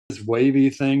this wavy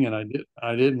thing, and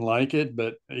I didn't like it,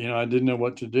 but I didn't know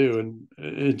what to do, and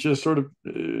it just sort of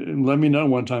let me know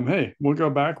one time, hey, we'll go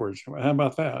backwards. How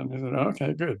about that? And I said,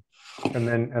 okay, good.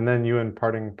 And then you and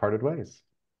parting parted ways.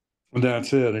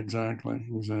 That's it, exactly,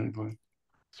 exactly.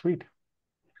 Sweet.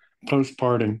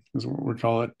 Post-parting is what we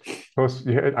call it.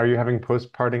 Are you having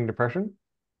post-parting depression?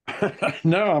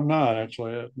 No, I'm not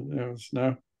actually. It was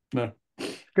no, no.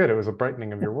 Good. It was a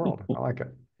brightening of your world. I like it.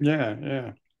 Yeah,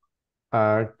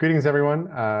 yeah. Greetings, everyone.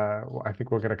 I think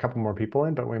we'll get a couple more people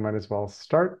in, but we might as well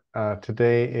start.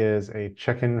 Today is a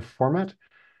check-in format.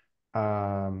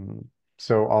 Um,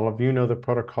 so all of you know the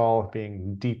protocol,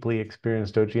 being deeply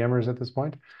experienced OGMers at this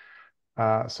point.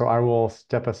 So I will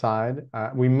step aside.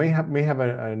 We may have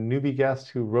a newbie guest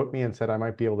who wrote me and said I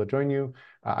might be able to join you.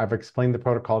 I've explained the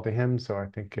protocol to him, so I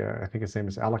think his name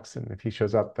is Alex, and if he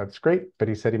shows up, that's great. But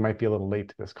he said he might be a little late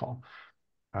to this call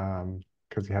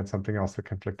because he had something else that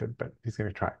conflicted, but he's going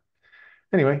to try.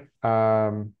 Anyway,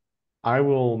 I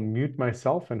will mute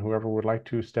myself, and whoever would like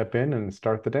to step in and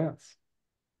start the dance.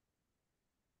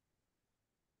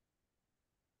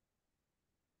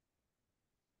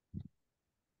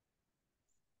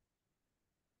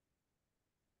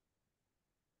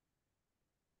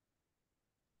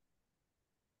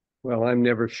 Well, I'm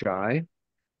never shy.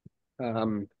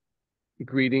 Um,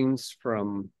 Greetings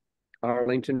from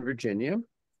Arlington, Virginia.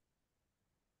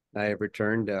 I have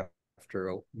returned after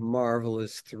a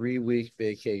marvelous 3-week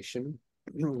vacation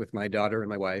with my daughter and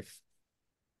my wife.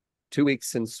 2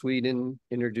 weeks in Sweden,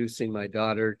 introducing my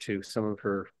daughter to some of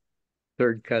her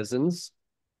third cousins.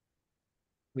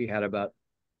 We had about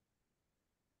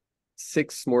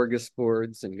 6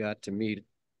 smorgasbords and got to meet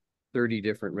 30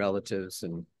 different relatives,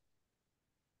 and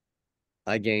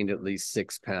I gained at least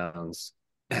 6 pounds.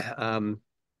 Um,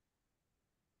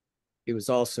 it was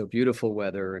also beautiful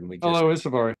weather, and we just Hello,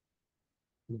 Isavari.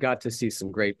 got to see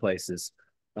some great places.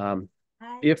 Um,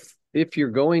 if you're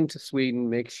going to Sweden,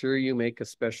 make sure you make a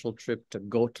special trip to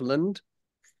Gotland.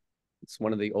 It's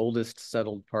one of the oldest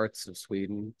settled parts of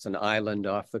Sweden. It's an island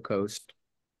off the coast,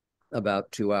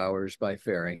 about 2 hours by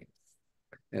ferry.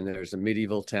 And there's a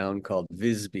medieval town called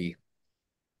Visby.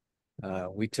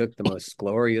 We took the most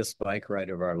glorious bike ride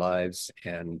of our lives,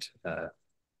 and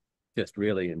just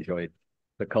really enjoyed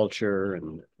the culture,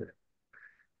 and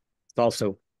it's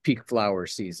also peak flower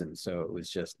season, so it was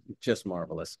just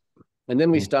marvelous. And then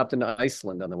we stopped in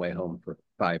Iceland on the way home for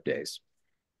 5 days.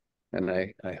 And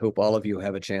I hope all of you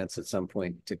have a chance at some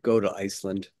point to go to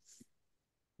Iceland.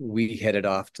 We headed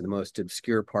off to the most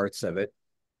obscure parts of it,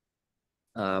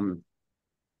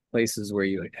 places where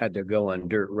you had to go on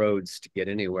dirt roads to get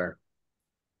anywhere.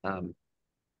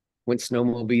 Went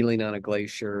snowmobiling on a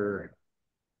glacier,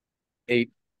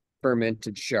 ate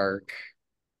fermented shark.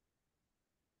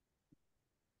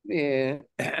 Yeah.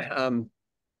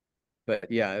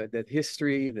 But yeah, the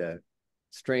history, the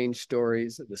strange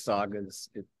stories, the sagas,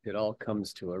 it all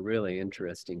comes to a really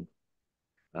interesting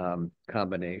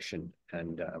combination,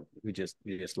 and we just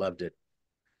loved it.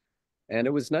 And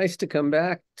it was nice to come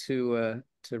back to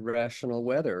rational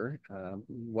weather.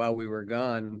 While we were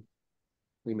gone,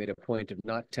 we made a point of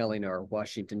not telling our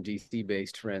Washington, D.C.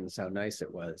 based friends how nice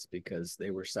it was, because they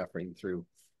were suffering through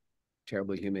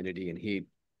terrible humidity and heat.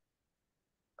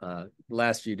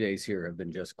 Last few days here have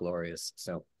been just glorious.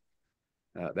 So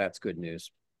that's good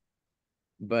news.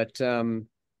 But I'm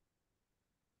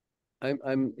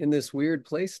in this weird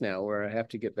place now where I have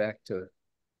to get back to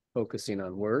focusing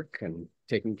on work and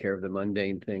taking care of the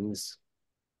mundane things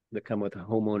that come with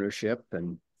home ownership,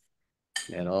 and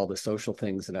all the social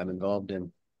things that I'm involved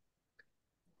in.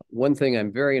 One thing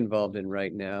I'm very involved in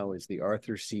right now is the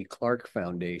Arthur C. Clarke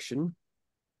Foundation.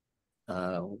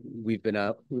 We've been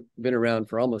around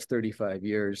for almost 35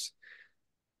 years.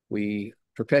 We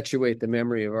perpetuate the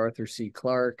memory of Arthur C.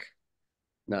 Clarke,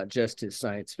 not just his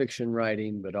science fiction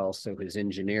writing, but also his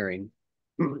engineering.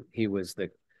 He was the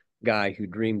guy who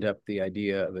dreamed up the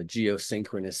idea of a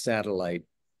geosynchronous satellite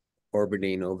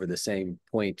orbiting over the same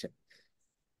point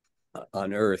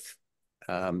on Earth,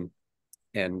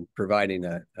 and providing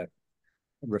a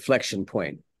reflection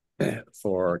point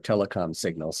for telecom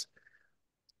signals.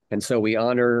 And so we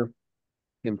honor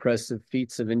impressive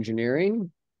feats of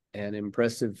engineering and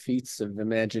impressive feats of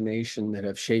imagination that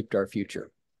have shaped our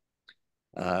future.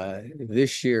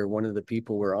 This year, one of the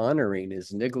people we're honoring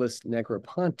is Nicholas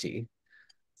Negroponte,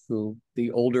 who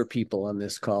the older people on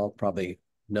this call probably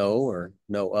know or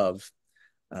know of.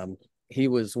 He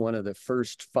was one of the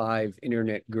first 5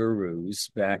 internet gurus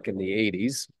back in the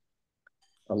 80s,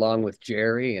 along with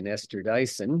Jerry and Esther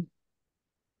Dyson.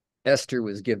 Esther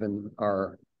was given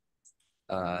our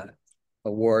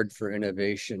award for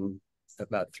innovation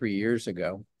about 3 years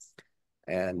ago.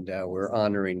 and we're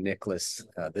honoring Nicholas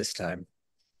this time.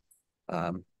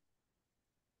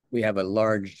 We have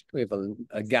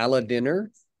a gala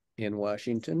dinner in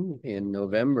Washington in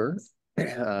November.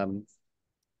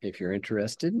 If you're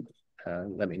interested,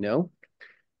 let me know.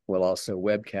 We'll also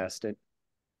webcast it.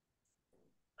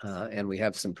 And we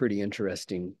have some pretty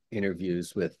interesting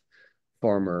interviews with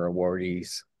former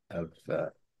awardees of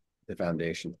the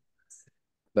foundation.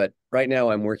 But right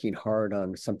now I'm working hard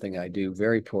on something I do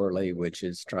very poorly, which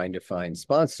is trying to find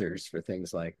sponsors for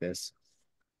things like this.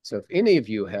 So if any of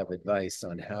you have advice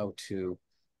on how to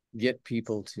get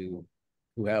people who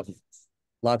have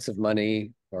lots of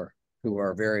money or who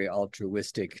are very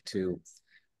altruistic to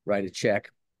write a check,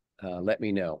 let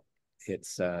me know.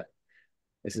 This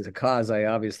is a cause I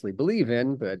obviously believe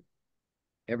in, but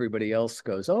everybody else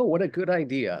goes, oh, what a good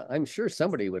idea. I'm sure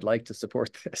somebody would like to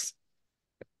support this.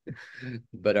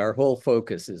 But our whole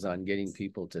focus is on getting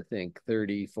people to think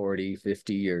 30, 40,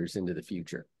 50 years into the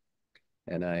future.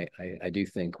 And I do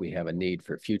think we have a need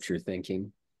for future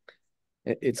thinking.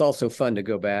 It's also fun to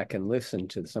go back and listen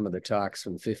to some of the talks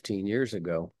from 15 years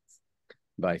ago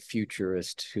by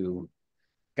futurists who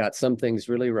got some things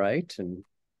really right and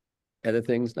other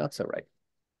things not so right.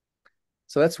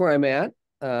 So that's where I'm at.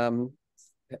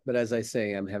 But as I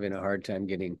say, I'm having a hard time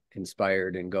getting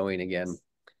inspired and going again.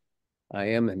 I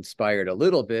am inspired a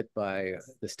little bit by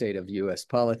the state of US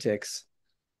politics,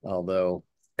 although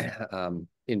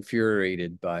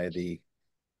infuriated by the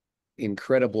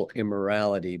incredible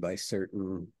immorality by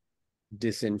certain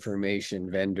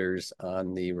disinformation vendors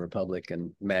on the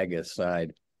Republican MAGA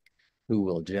side who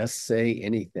will just say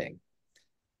anything.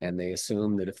 And they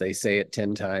assume that if they say it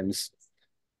 10 times,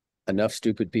 enough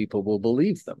stupid people will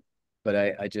believe them. But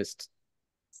I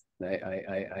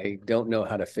don't know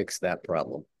how to fix that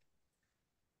problem.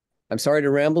 I'm sorry to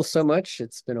ramble so much.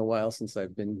 It's been a while since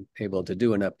I've been able to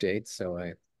do an update, so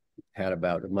I had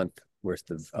about a month worth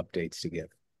of updates to give.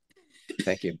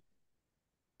 Thank you.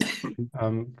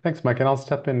 Thanks, Mike. And I'll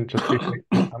step in just briefly.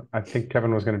 I think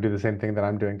Kevin was going to do the same thing that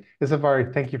I'm doing.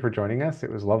 Isavari, thank you for joining us.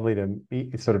 It was lovely to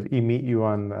meet you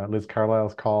on Liz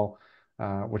Carlisle's call,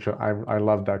 which I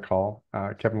loved that call.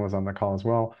 Kevin was on the call as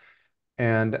well.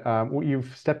 And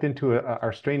you've stepped into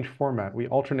our strange format. We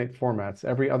alternate formats.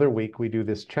 Every other week, we do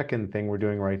this check-in thing we're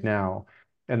doing right now.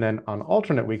 And then on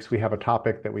alternate weeks, we have a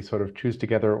topic that we sort of choose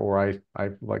together, or I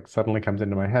like suddenly comes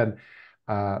into my head.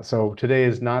 So today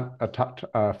is not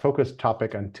a focused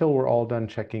topic until we're all done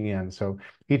checking in. So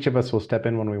each of us will step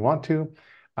in when we want to.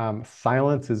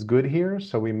 Silence is good here,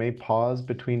 so we may pause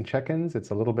between check-ins. It's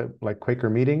a little bit like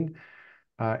Quaker meeting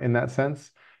in that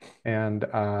sense. And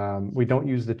we don't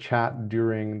use the chat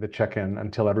during the check-in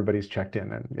until everybody's checked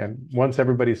in. And once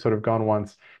everybody's sort of gone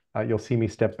once, you'll see me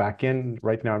step back in.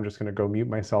 Right now, I'm just going to go mute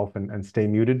myself and stay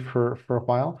muted for a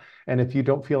while. And if you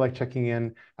don't feel like checking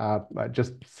in,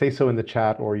 just say so in the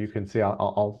chat, or you can say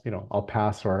I'll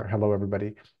pass, or hello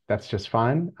everybody. That's just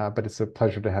fine. But it's a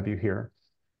pleasure to have you here.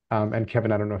 And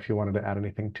Kevin, I don't know if you wanted to add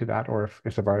anything to that, or if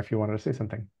Isabar, if you wanted to say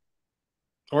something.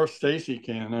 Or Stacy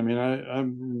can. I mean,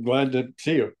 I'm glad to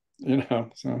see you.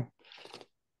 So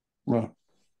well.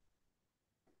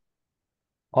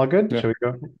 All good? Yeah. Shall we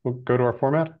go? We'll go to our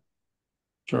format.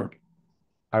 Sure.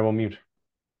 I will mute.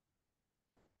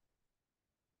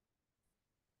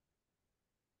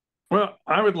 Well,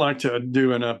 I would like to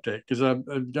do an update because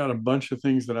I've got a bunch of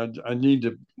things that I need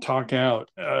to talk out.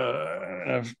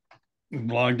 I've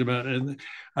blogged about it.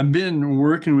 I've been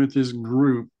working with this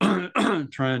group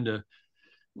trying to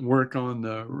work on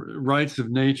the rights of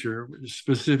nature,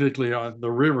 specifically on the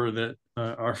river that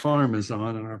our farm is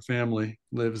on and our family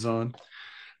lives on.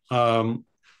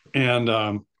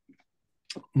 And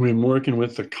we've been working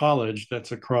with the college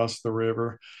that's across the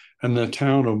river and the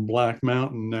town of Black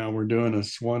Mountain. Now we're doing a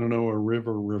Swannanoa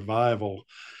River revival.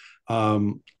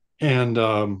 And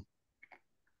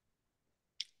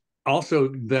also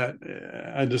that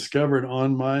I discovered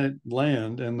on my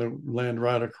land and the land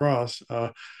right across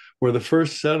were the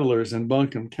first settlers in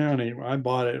Buncombe County. I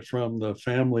bought it from the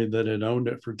family that had owned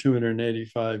it for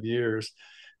 285 years.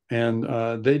 And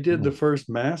they did the first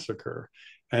massacre.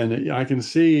 And I can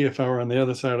see, if I were on the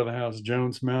other side of the house,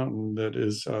 Jones Mountain, that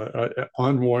is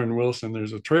on Warren Wilson.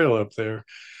 There's a trail up there,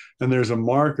 and there's a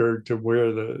marker to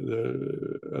where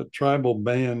the tribal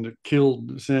band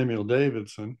killed Samuel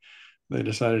Davidson. They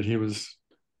decided he was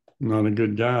not a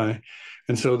good guy.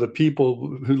 And so the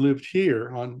people who lived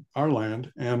here on our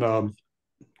land, and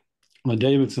the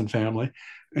Davidson family,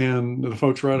 and the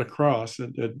folks right across at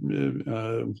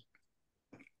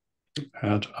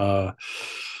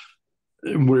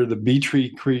where the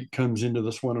Beatree Creek comes into the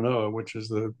Swannanoa, which is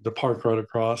the park right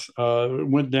across,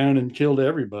 went down and killed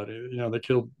everybody. You know, they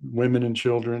killed women and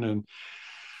children and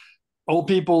old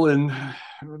people and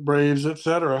braves,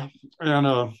 etc.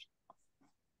 And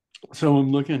so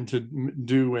I'm looking to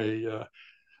do a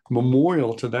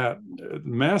memorial to that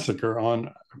massacre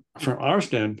on from our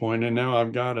standpoint. And now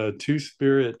I've got a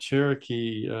two-spirit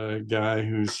Cherokee guy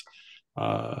who's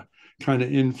uh, kind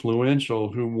of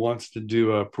influential who wants to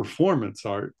do a performance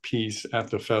art piece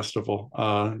at the festival,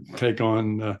 take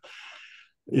on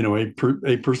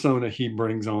a persona he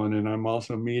brings on. And I'm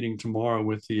also meeting tomorrow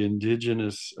with the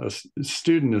Indigenous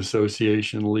Student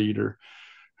Association leader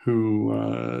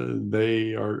who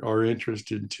they are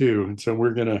interested too. And so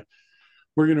we're gonna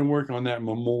work on that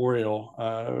memorial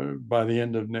by the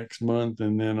end of next month,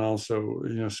 and then also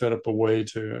set up a way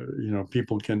to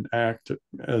people can act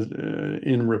as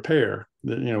in repair.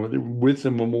 With the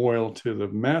memorial to the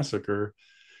massacre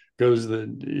goes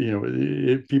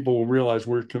the people will realize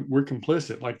we're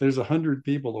complicit. Like there's 100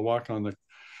 people that walk on the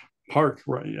park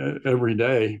right every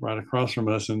day right across from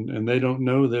us, and they don't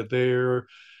know that they're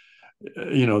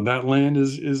that land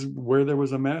is where there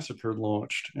was a massacre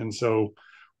launched. And so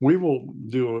we will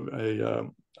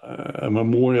do a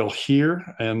memorial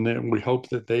here, and then we hope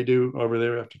that they do over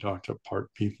there. I have to talk to park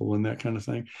people and that kind of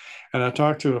thing. And I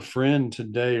talked to a friend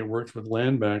today who works with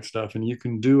land bank stuff, and you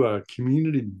can do a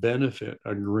community benefit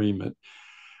agreement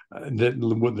that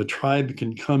what the tribe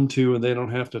can come to, and they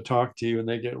don't have to talk to you, and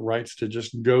they get rights to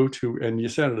just go to, and you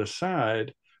set it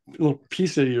aside, a little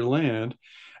piece of your land,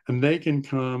 and they can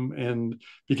come, and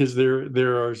because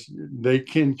they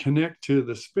can connect to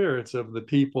the spirits of the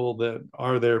people that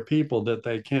are their people that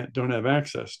they don't have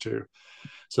access to.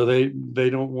 So they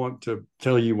don't want to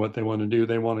tell you what they want to do,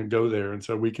 they want to go there. And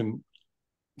so we can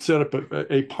set up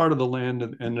a part of the land,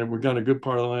 and then we've got a good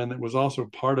part of the land that was also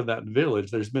part of that village.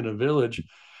 There's been a village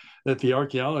that the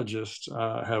archaeologists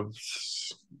have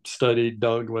studied,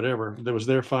 dug, whatever, that was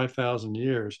there 5,000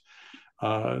 years.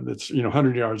 That's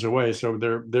 100 yards away, so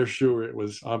they're sure it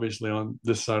was obviously on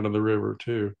this side of the river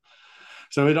too.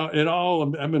 So it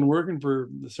all I've been working for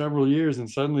several years, and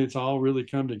suddenly it's all really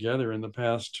come together in the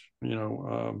past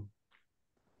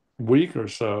week or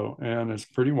so, and it's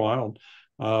pretty wild.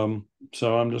 So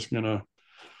I'm just gonna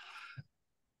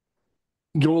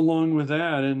go along with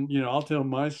that, and I'll tell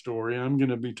my story. I'm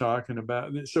going to be talking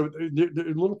about so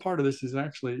the little part of this is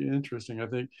actually interesting. I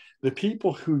think the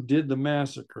people who did the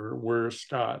massacre were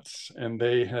Scots, and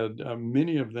they had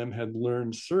many of them had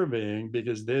learned surveying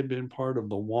because they'd been part of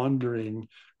the wandering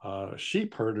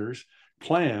sheep herders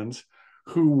clans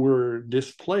who were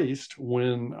displaced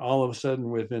when all of a sudden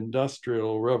with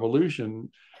industrial revolution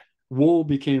wool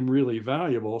became really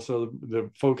valuable. So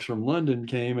the folks from London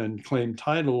came and claimed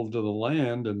title to the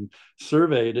land and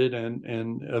surveyed it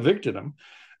and evicted them.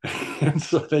 And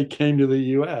so they came to the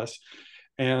U.S.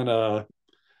 And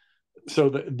so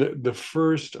the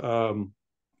first blood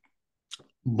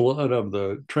of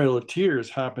the Trail of Tears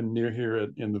happened near here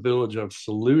in the village of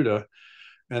Saluda.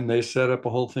 And they set up a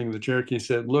whole thing. The Cherokee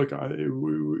said, look,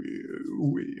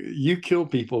 you kill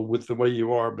people with the way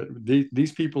you are, but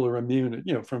these people are immune,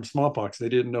 from smallpox. They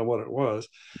didn't know what it was,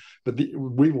 but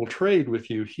we will trade with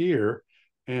you here,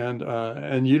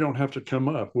 and you don't have to come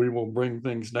up. We will bring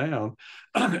things down.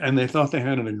 And they thought they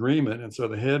had an agreement. And so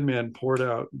the headman poured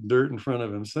out dirt in front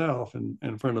of himself and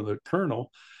in front of the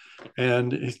colonel.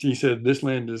 And he said, this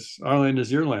land is our land is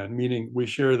your land, meaning we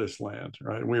share this land,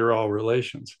 right? We are all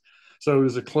relations. So it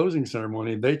was a closing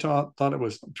ceremony. They thought it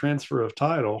was transfer of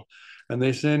title, and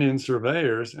they sent in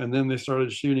surveyors, and then they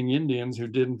started shooting Indians who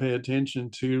didn't pay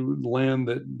attention to land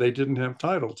that they didn't have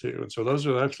title to. And so those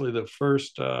are actually the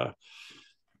first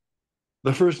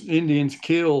Indians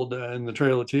killed in the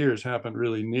Trail of Tears happened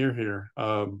really near here.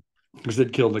 Because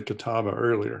they'd killed the Catawba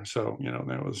earlier. So,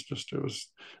 it was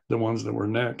the ones that were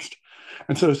next.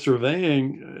 And so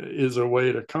surveying is a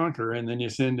way to conquer, and then you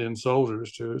send in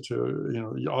soldiers to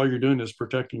all you're doing is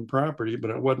protecting property, but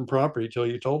it wasn't property till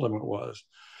you told them it was.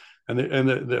 And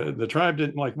the tribe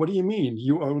didn't like, what do you mean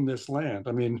you own this land?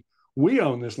 I mean, we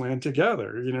own this land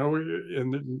together,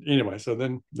 and anyway, so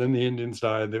then the Indians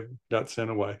died, they got sent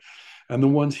away. And the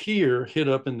ones here hid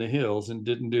up in the hills and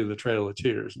didn't do the Trail of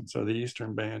Tears. And so the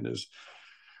Eastern Band is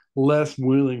less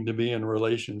willing to be in a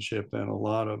relationship than a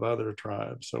lot of other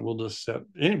tribes. So we'll just set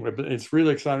anyway, but it's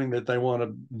really exciting that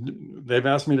they've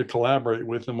asked me to collaborate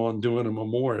with them on doing a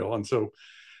memorial. And so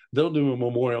they'll do a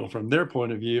memorial from their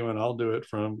point of view, and I'll do it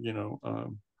from,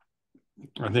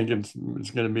 I think it's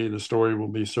going to be, the story will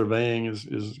be surveying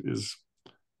is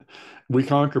We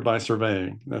conquer by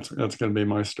surveying. That's going to be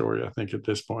my story, I think, at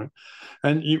this point.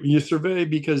 And you survey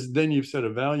because then you've set a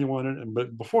value on it,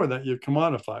 but before that you've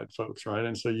commodified folks, right?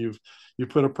 And so you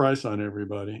put a price on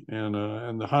everybody, and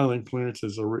the Highland clearance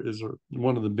is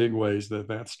one of the big ways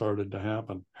that started to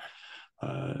happen.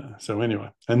 So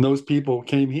anyway, and those people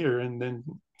came here and then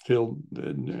killed,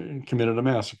 committed a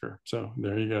massacre. So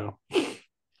there you go.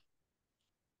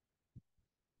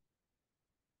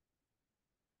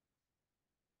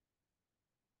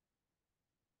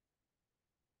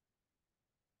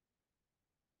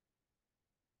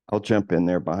 I'll jump in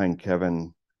there behind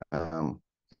Kevin. Um,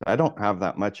 I don't have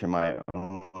that much in my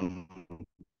own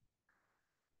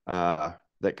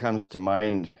that comes to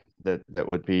mind that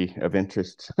would be of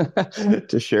interest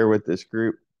to share with this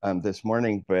group this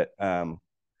morning. But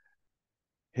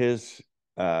his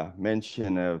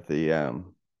mention of the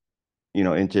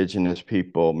indigenous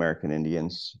people, American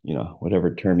Indians,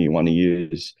 whatever term you want to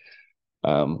use,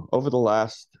 over the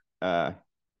last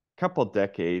couple of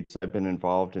decades, I've been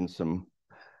involved in some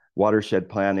watershed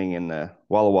planning in the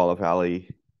Walla Walla Valley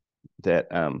that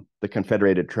the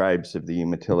Confederated Tribes of the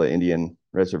Umatilla Indian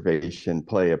Reservation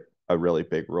play a really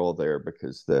big role there,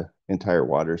 because the entire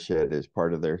watershed is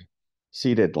part of their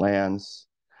ceded lands.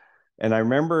 And I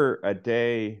remember a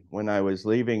day when I was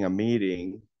leaving a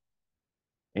meeting,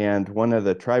 and one of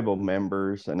the tribal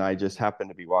members and I just happened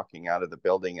to be walking out of the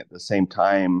building at the same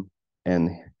time, and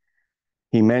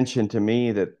he mentioned to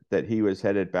me that he was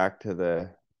headed back to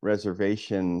the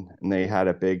reservation, and they had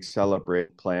a big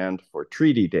celebration planned for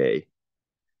Treaty Day.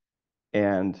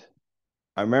 And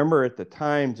I remember at the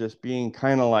time just being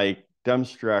kind of like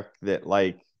dumbstruck that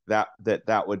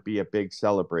that would be a big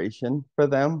celebration for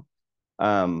them.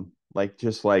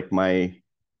 Just like my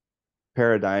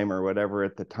paradigm or whatever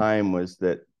at the time was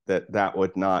that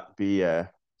would not be a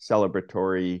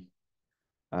celebratory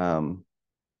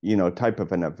type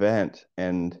of an event.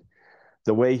 And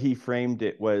the way he framed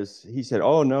it was, he said,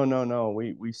 "Oh, no,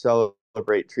 we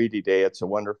celebrate Treaty Day. It's a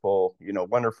wonderful,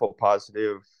 wonderful,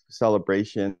 positive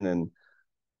celebration." And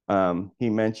he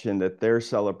mentioned that their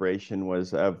celebration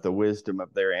was of the wisdom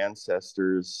of their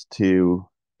ancestors to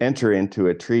enter into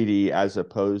a treaty, as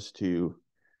opposed to,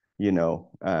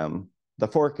 the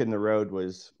fork in the road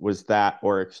was that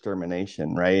or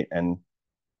extermination, right? And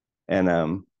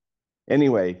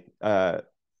anyway,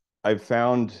 I've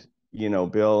found,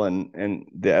 Bill and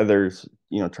the others,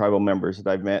 tribal members that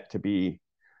I've met to be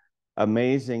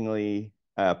amazingly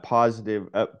positive,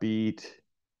 upbeat,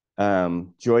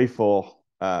 joyful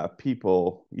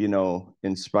people,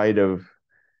 in spite of,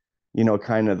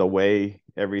 kind of the way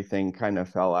everything kind of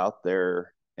fell out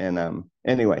there. And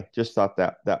anyway, just thought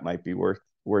that might be worth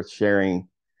sharing.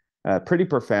 Pretty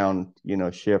profound,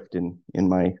 shift in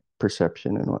my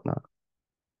perception and whatnot.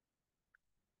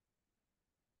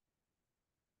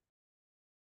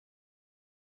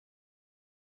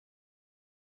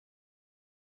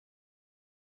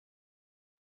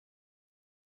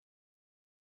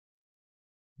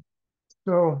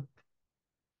 So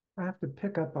I have to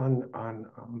pick up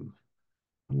on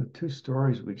the two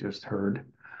stories we just heard.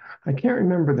 I can't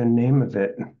remember the name of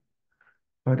it,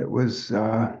 but it was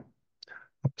a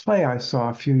play I saw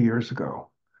a few years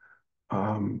ago.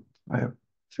 A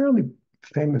fairly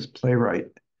famous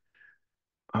playwright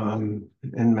in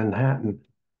Manhattan,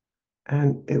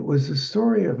 and it was a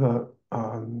story of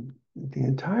the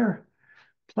entire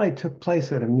play took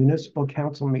place at a municipal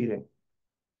council meeting,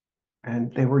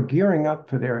 and they were gearing up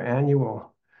for their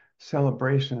annual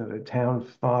celebration of the town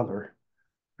father.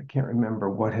 I can't remember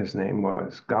what his name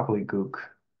was, Gobbledygook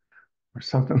or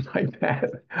something like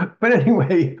that. But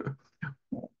anyway,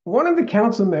 one of the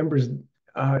council members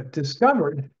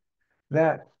discovered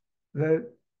that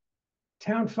the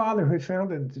town father who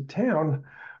founded the town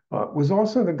was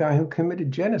also the guy who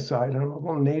committed genocide on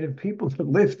all the native people that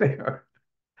lived there.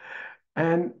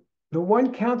 And the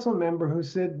one council member who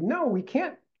said, "No, we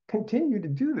can't continue to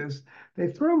do this," they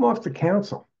threw him off the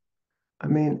council. I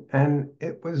mean, and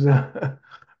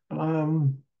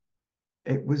um,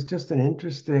 it was just an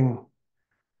interesting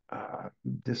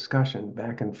discussion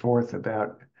back and forth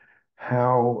about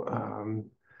how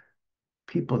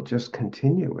people just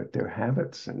continue with their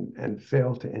habits and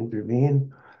fail to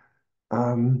intervene.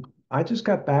 I just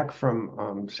got back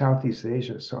from Southeast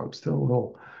Asia, so I'm still a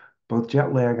little both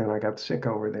jet lagged, and I got sick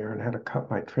over there and had to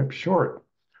cut my trip short.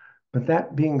 But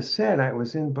that being said, I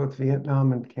was in both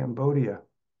Vietnam and Cambodia,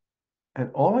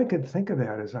 and all I could think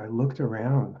about as I looked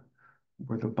around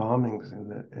were the bombings in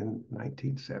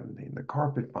 1970, the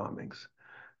carpet bombings.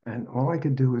 And all I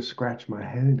could do was scratch my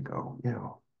head and go,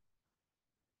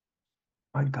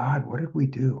 my God, what did we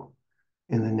do?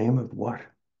 In the name of what?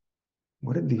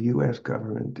 what did the U.S.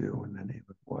 government do in the name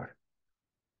of what?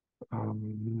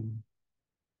 Um,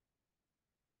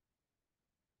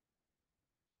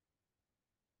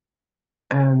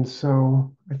 and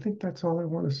so I think that's all I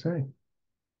want to say.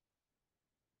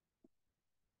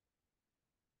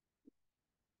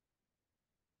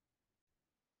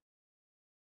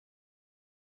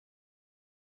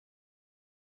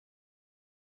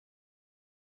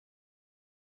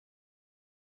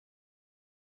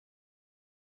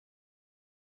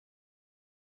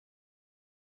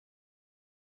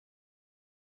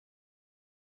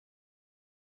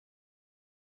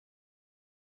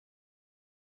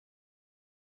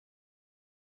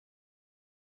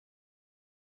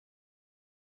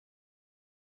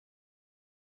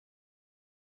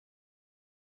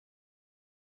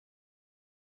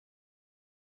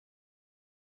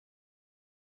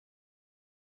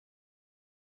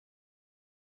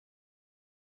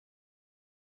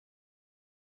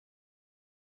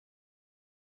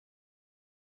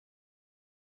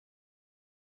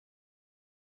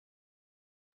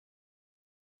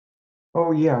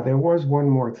 Oh, yeah, there was one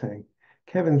more thing.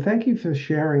 Kevin, thank you for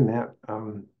sharing that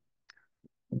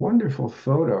wonderful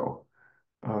photo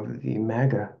of the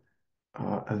MAGA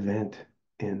event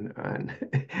in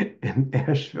in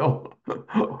Asheville.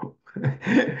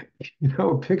 You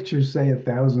know, pictures say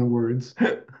 1,000 words.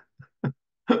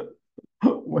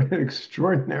 What an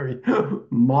extraordinary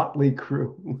motley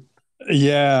crew.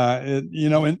 Yeah,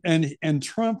 and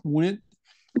Trump went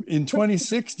in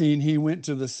 2016. He went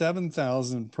to the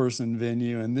 7,000 person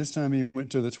venue, and this time he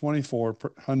went to the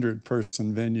 2,400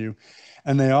 person venue.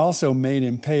 And they also made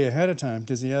him pay ahead of time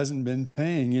because he hasn't been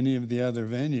paying any of the other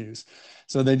venues.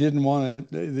 So they didn't want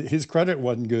to, his credit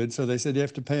wasn't good. So they said you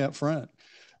have to pay up front.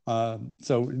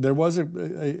 So there was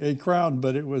a crowd,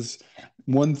 but it was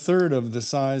 1/3 of the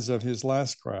size of his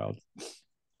last crowd.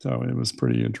 So it was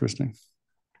pretty interesting.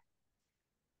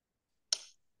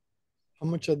 How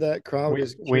much of that crowd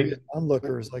is curious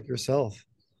onlookers like yourself?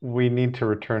 We need to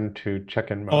return to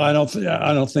check-in Oh, mode. I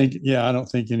don't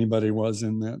think anybody was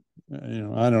in that.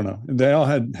 I don't know. They all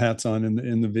had hats on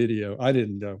in the video. I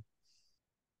didn't go.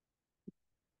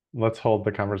 Let's hold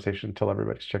the conversation until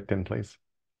everybody's checked in, please.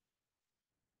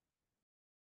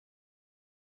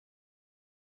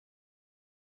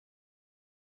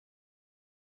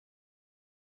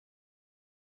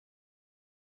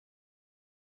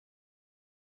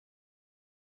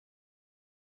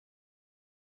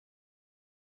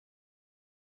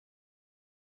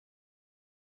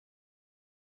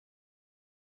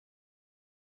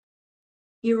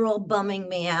 You're all bumming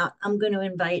me out. I'm going to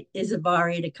invite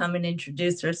Isavari to come and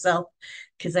introduce herself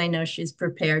because I know she's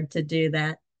prepared to do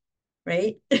that,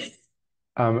 right?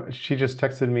 She just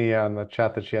texted me on the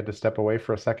chat that she had to step away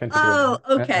for a second to do Oh,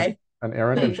 okay. an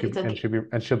errand, and It's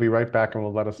okay. she'll be right back and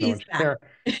will let us know when She's she's back.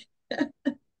 here.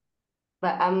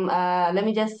 But let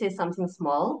me just say something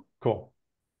small. Cool.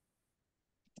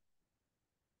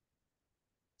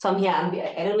 So I'm here.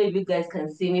 I don't know if you guys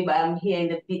can see me, but I'm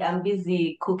here I'm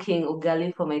busy cooking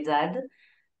ugali for my dad.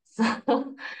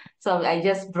 So, so I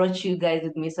just brought you guys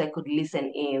with me so I could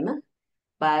listen in.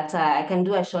 But I can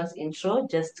do a short intro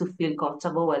just to feel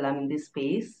comfortable while I'm in this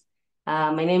space.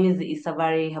 My name is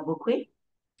Isavari Habukwe.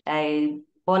 I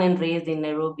born and raised in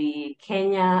Nairobi,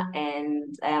 Kenya,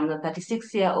 and I am a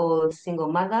 36-year-old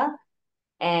single mother.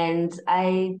 And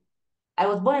I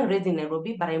was born and raised in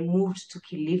Nairobi, but I moved to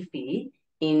Kilifi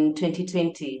in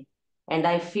 2020. And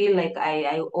I feel like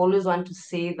I always want to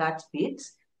say that bit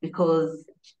because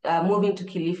moving to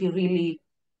Kilifi really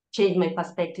changed my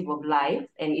perspective of life,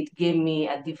 and it gave me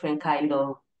a different kind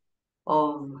of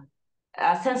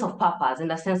a sense of purpose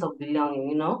and a sense of belonging,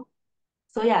 you know?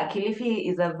 So yeah,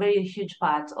 Kilifi is a very huge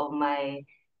part of my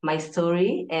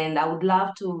story, and I would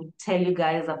love to tell you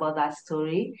guys about that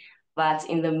story. But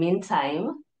in the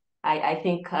meantime, I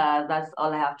think that's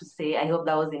all I have to say. I hope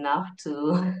that was enough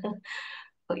to,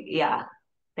 yeah.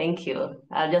 Thank you.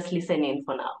 I'll just listen in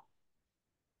for now.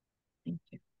 Thank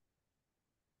you.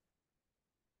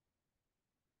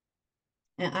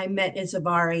 And I met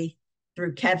Isavari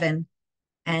through Kevin,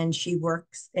 and she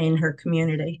works in her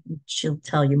community. She'll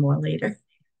tell you more later.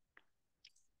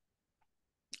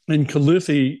 And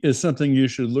Kalifi is something you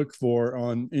should look for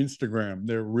on Instagram.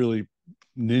 They're really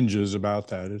ninjas about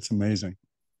that. It's amazing.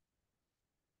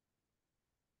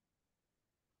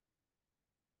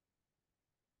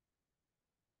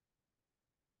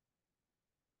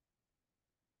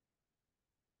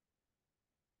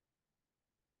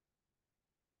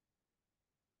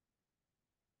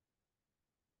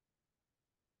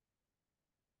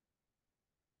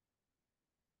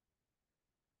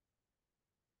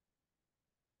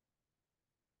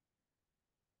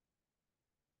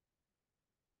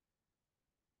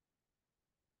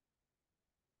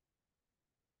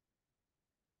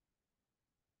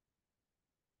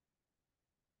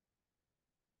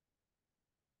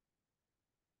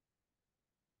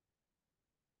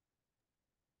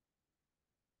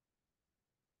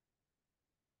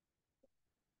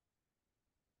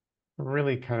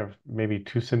 really kind of maybe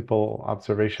too simple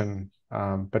observation,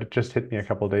 but it just hit me a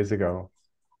couple of days ago,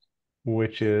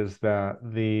 which is that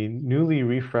the newly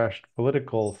refreshed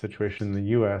political situation in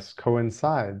the US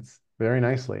coincides very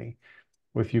nicely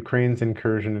with Ukraine's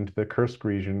incursion into the Kursk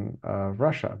region of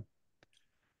Russia,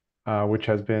 which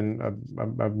has been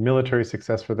a military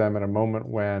success for them at a moment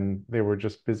when they were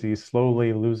just busy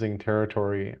slowly losing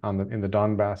territory in the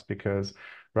Donbass because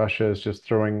Russia is just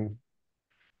throwing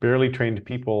barely trained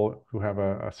people who have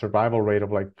a survival rate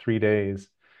of like 3 days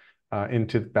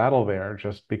into battle there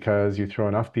just because you throw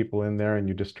enough people in there and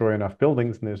you destroy enough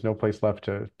buildings and there's no place left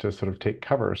to sort of take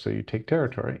cover. So you take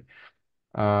territory.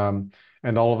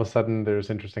 And all of a sudden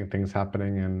there's interesting things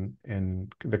happening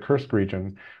in the Kursk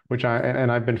region, which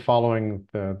I've been following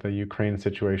the Ukraine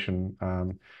situation.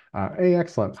 Hey,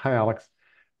 excellent. Hi, Alex.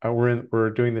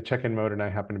 We're doing the check-in mode and I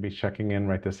happen to be checking in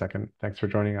right this second. Thanks for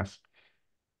joining us.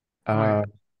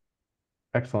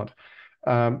 Excellent.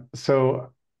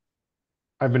 So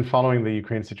I've been following the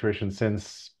Ukraine situation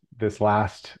since this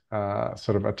last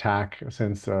sort of attack,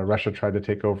 since Russia tried to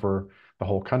take over the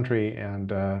whole country.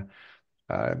 And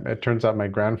it turns out my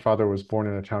grandfather was born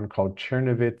in a town called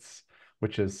Chernivtsi,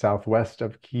 which is southwest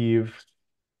of Kyiv.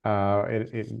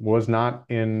 It was not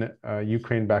in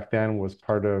Ukraine back then, was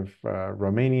part of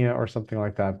Romania or something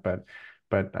like that. But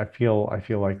I feel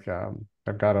like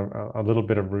I've got a little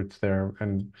bit of roots there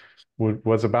and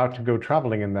was about to go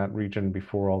traveling in that region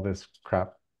before all this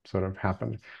crap sort of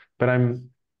happened. But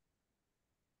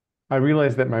I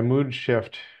realized that my mood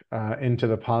shift into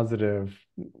the positive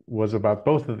was about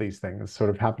both of these things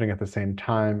sort of happening at the same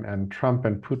time, and Trump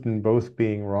and Putin both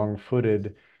being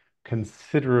wrong-footed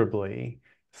considerably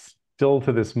still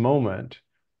to this moment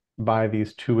by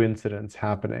these two incidents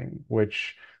happening,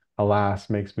 which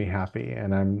alas makes me happy.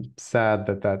 And I'm sad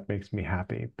that that makes me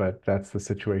happy, but that's the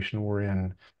situation we're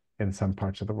in some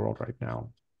parts of the world right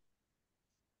now.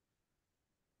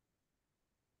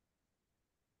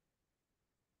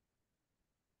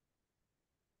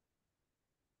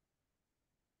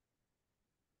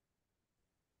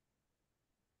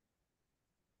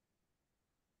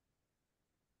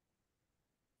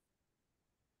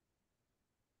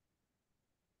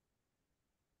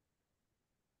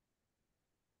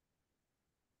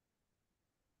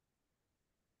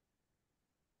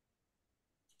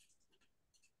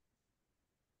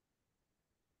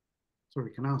 Sorry,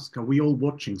 can I ask, are we all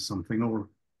watching something or?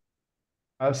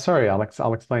 Sorry, Alex,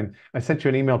 I'll explain. I sent you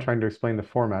an email trying to explain the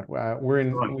format. Right.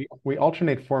 We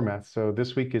alternate formats. So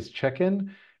this week is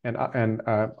check-in, and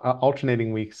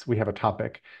alternating weeks we have a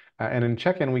topic. And in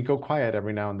check-in we go quiet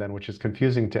every now and then, which is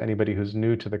confusing to anybody who's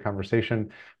new to the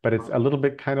conversation. But it's a little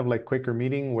bit kind of like Quaker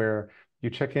meeting where you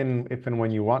check in if and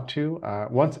when you want to.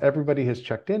 Once everybody has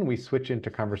checked in, we switch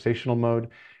into conversational mode.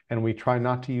 And we try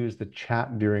not to use the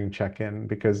chat during check-in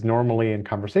because normally in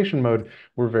conversation mode,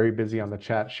 we're very busy on the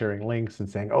chat sharing links and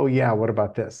saying, oh yeah, what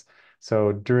about this?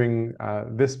 So during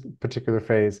this particular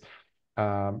phase,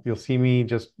 you'll see me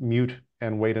just mute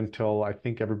and wait until I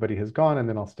think everybody has gone and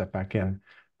then I'll step back in.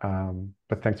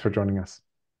 But thanks for joining us.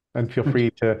 And feel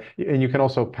free to, and you can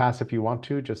also pass if you want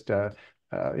to, just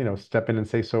step in and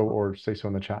say so or say so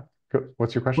in the chat.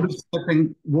 What's your question?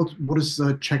 What does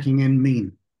checking in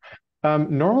mean?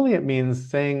 Normally it means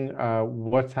saying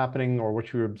what's happening or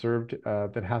what you observed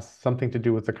that has something to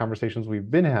do with the conversations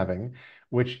we've been having,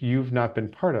 which you've not been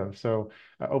part of. So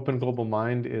Open Global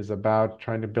Mind is about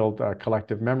trying to build a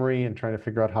collective memory and trying to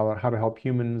figure out how to help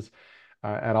humans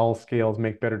at all scales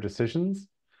make better decisions.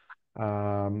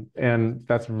 And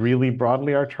that's really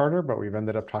broadly our charter, but we've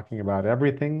ended up talking about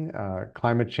everything,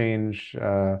 climate change,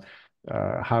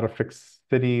 how to fix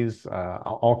cities,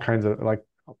 all kinds of like,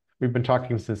 we've been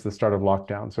talking since the start of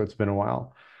lockdown, so it's been a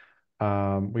while.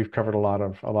 We've covered a lot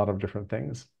of different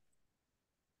things.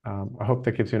 I hope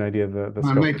that gives you an idea of the Can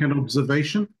I scope. make an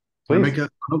observation? Please. Can I make an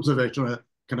observation?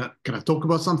 Can I talk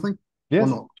about something? Yes.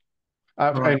 Or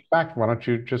not? Right. In fact, why don't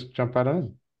you just jump right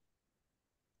in?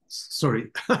 Sorry,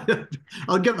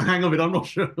 I'll get the hang of it. I'm not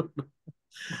sure.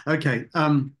 Okay.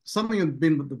 Something had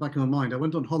been at the back of my mind. I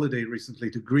went on holiday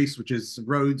recently to Greece, which is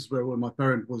Rhodes, where my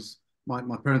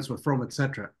parents were from,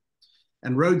 etc.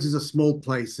 And Rhodes is a small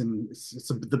place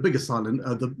the biggest island,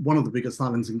 one of the biggest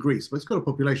islands in Greece, but it's got a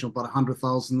population of about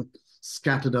 100,000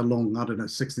 scattered along, I don't know,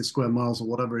 60 square miles or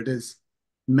whatever it is.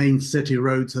 Main city,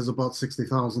 Rhodes, has about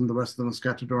 60,000. The rest of them are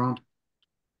scattered around.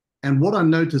 And what I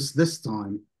noticed this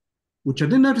time, which I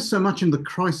didn't notice so much in the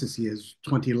crisis years,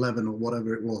 2011 or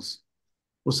whatever it was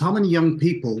how many young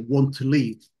people want to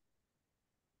leave.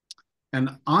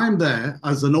 And I'm there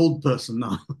as an old person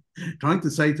now, trying to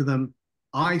say to them,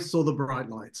 I saw the bright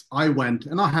lights. I went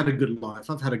and I had a good life.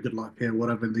 I've had a good life here,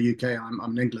 whatever, in the UK. I'm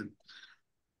in England.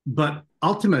 But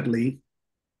ultimately,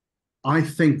 I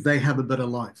think they have a better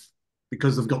life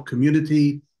because they've got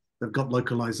community, they've got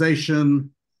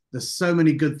localization. There's so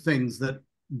many good things that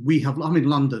we have. I'm in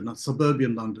London,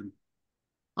 suburban London.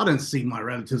 I don't see my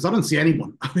relatives. I don't see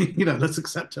anyone. I mean, let's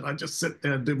accept it. I just sit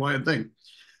there and do my own thing.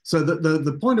 So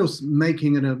the point I was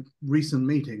making in a recent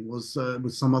meeting was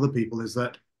with some other people is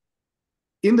that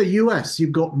in the US,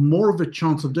 you've got more of a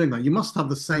chance of doing that. You must have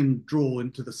the same draw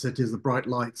into the cities, the bright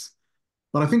lights.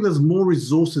 But I think there's more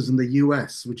resources in the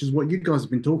US, which is what you guys have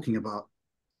been talking about,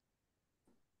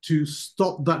 to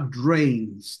stop that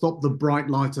drain, stop the bright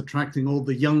lights attracting all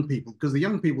the young people, because the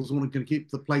young people is the one who can keep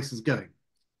the places going.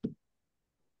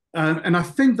 And I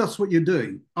think that's what you're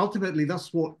doing. Ultimately,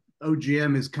 that's what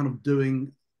OGM is kind of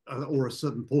doing, or a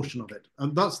certain portion of it.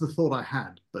 And that's the thought I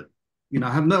had. But,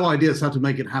 I have no ideas how to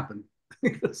make it happen.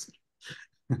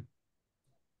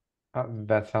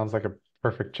 That sounds like a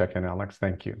perfect check-in, Alex.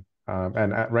 Thank you.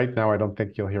 And right now, I don't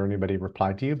think you'll hear anybody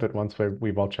reply to you, but once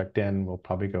we've all checked in, we'll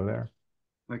probably go there.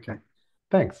 Okay.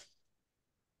 Thanks.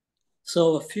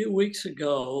 So a few weeks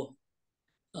ago,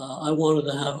 I wanted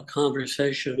to have a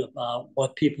conversation about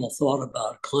what people thought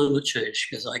about climate change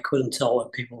because I couldn't tell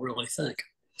what people really think.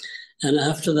 And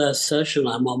after that session,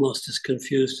 I'm almost as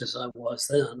confused as I was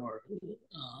then, or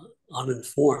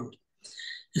uninformed,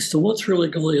 as to what's really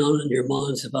going on in your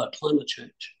minds about climate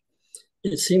change.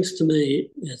 It seems to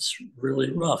me it's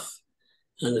really rough.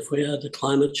 And if we had to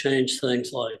climate change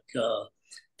things like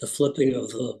the flipping of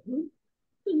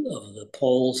the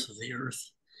poles of the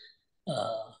Earth,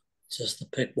 just to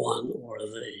pick one, or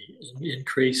the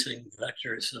increasing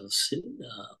vectors of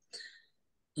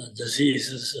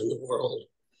diseases in the world,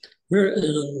 we're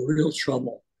in real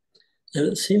trouble. And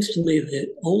it seems to me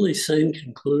the only sane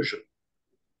conclusion,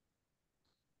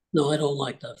 no, I don't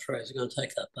like that phrase, I'm going to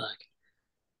take that back.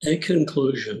 A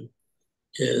conclusion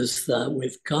is that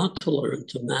we've got to learn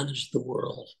to manage the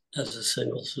world as a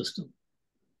single system,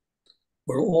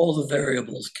 where all the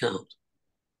variables count.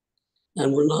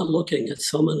 And we're not looking at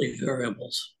so many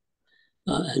variables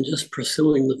and just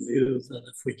pursuing the view that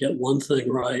if we get one thing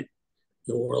right,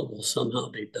 the world will somehow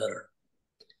be better.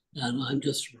 And I'm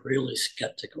just really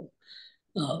skeptical.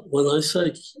 When I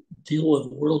say deal with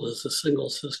the world as a single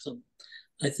system,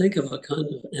 I think of a kind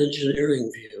of engineering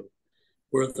view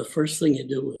where the first thing you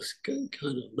do is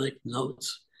kind of make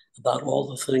notes about all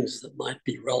the things that might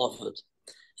be relevant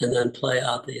and then play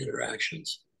out the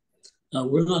interactions.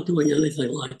 We're not doing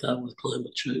anything like that with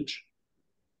climate change.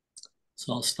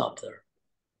 So I'll stop there.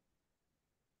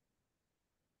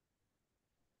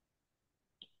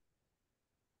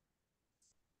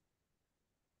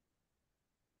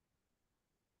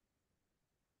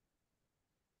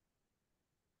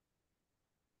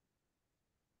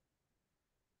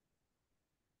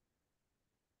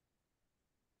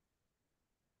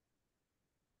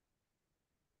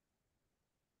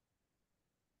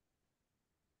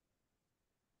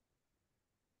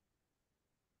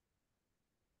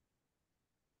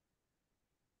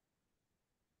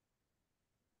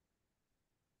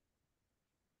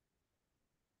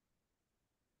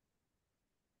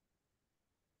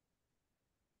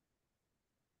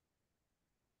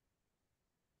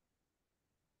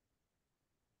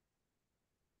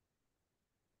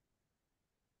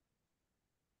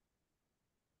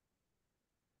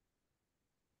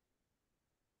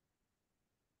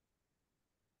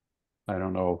 I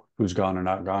don't know who's gone or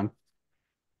not gone.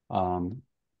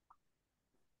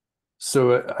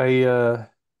 So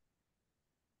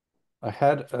I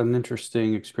had an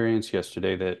interesting experience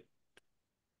yesterday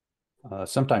that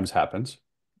sometimes happens.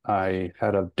 I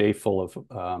had a day full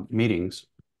of meetings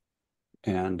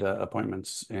and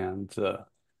appointments, and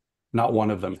not one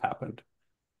of them happened.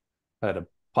 I had a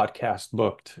podcast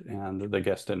booked, and the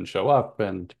guest didn't show up,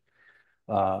 and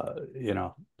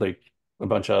like a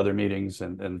bunch of other meetings,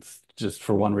 and just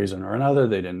for one reason or another,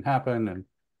 they didn't happen,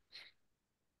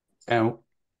 and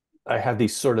I had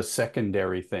these sort of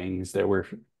secondary things that were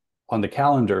on the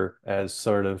calendar as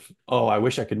sort of, oh, I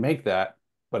wish I could make that,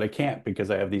 but I can't because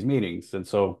I have these meetings. And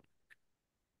so,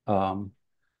 and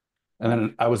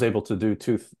then I was able to do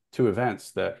two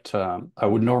events that I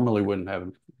wouldn't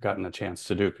have gotten a chance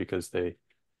to do because they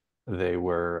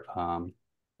were,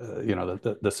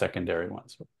 the secondary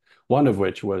ones. One of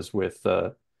which was with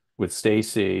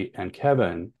Stacy and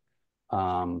Kevin,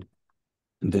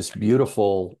 this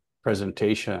beautiful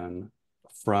presentation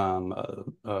from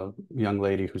a young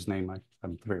lady whose name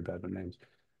I'm very bad with names,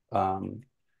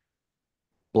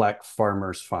 Black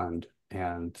Farmers Fund.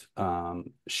 And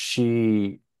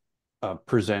she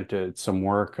presented some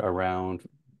work around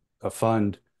a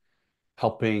fund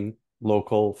helping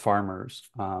local farmers,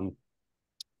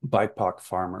 BIPOC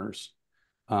farmers,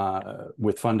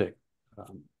 with funding.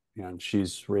 And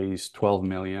she's raised 12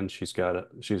 million.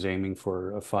 She's aiming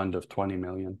for a fund of 20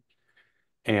 million.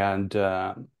 And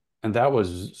that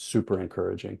was super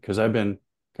encouraging because I've been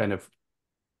kind of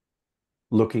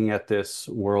looking at this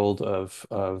world of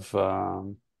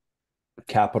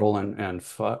capital and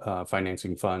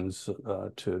financing funds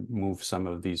to move some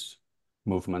of these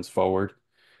movements forward.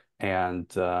 And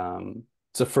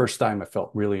it's the first time I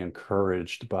felt really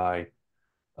encouraged by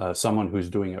someone who's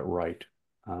doing it right.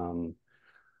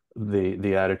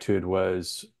 The attitude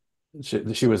was,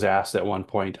 she was asked at one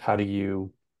point, how do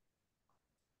you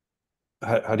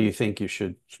think you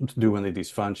should do one of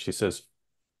these funds? She says,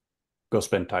 go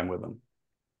spend time with them.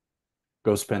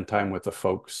 Go spend time with the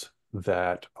folks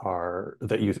that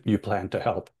you plan to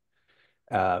help.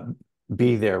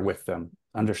 Be there with them,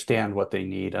 understand what they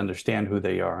need, understand who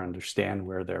they are, understand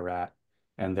where they're at,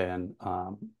 and then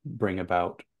bring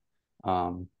about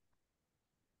the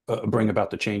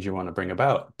change you want to bring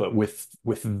about, but with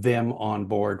them on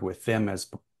board, with them as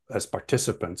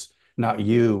participants, not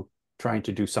you trying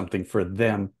to do something for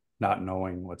them, not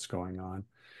knowing what's going on.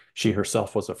 She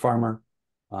herself was a farmer,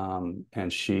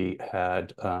 and she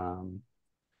had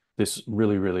this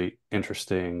really, really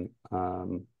interesting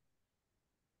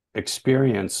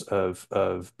experience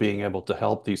of being able to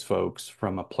help these folks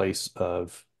from a place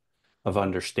of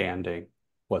understanding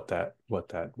what that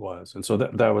was. And so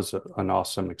that was an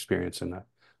awesome experience, and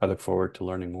I look forward to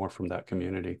learning more from that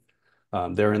community.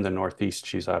 They're in the Northeast.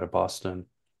 She's out of Boston,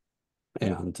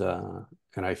 and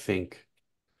I think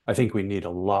we need a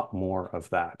lot more of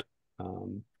that.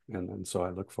 And so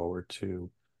I look forward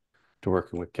to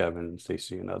working with Kevin and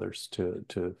Stacy and others to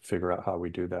figure out how we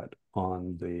do that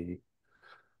on the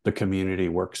community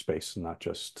workspace, not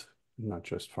just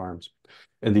farms.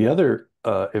 And the other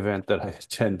event that I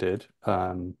attended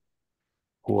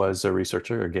was a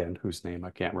researcher, again, whose name I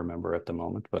can't remember at the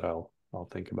moment, but I'll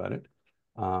think about it.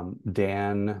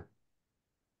 Dan,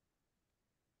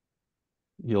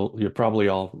 you'll probably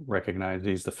all recognize,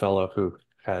 he's the fellow who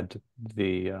had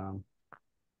the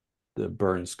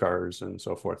burn scars and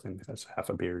so forth, and has half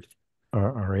a beard.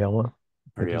 Ariella.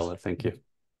 Ariella, thank you.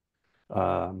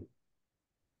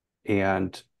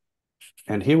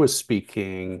 And he was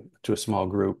speaking to a small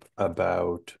group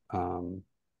about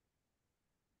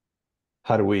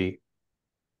how do we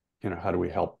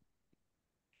help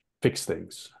fix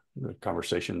things, the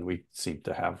conversation we seem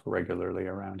to have regularly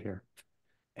around here.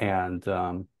 And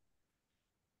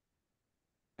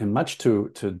much to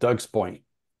Doug's point,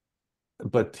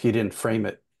 but he didn't frame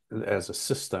it as a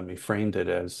system, he framed it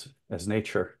as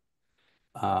nature.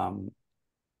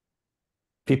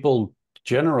 People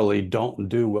generally don't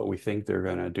do what we think they're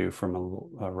going to do from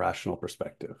a rational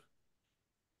perspective.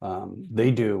 They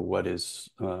do what is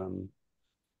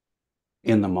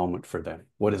in the moment for them,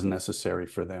 what is necessary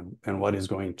for them, and what is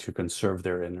going to conserve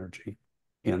their energy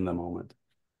in the moment.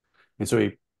 And so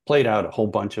he played out a whole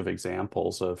bunch of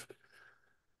examples of,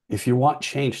 if you want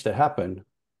change to happen,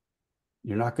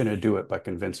 you're not going to do it by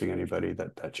convincing anybody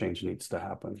that change needs to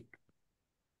happen.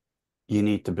 You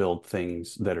need to build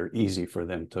things that are easy for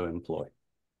them to employ.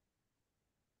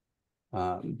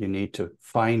 You need to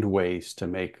find ways to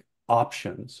make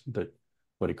options,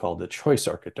 what he called the choice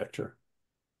architecture,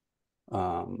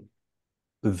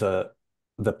 the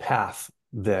path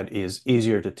that is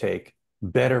easier to take,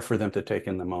 better for them to take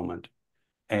in the moment,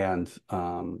 and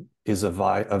is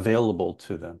available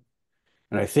to them.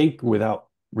 And I think, without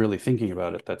really thinking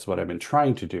about it, that's what I've been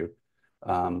trying to do,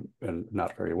 and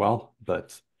not very well.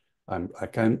 But I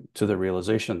came to the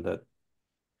realization that,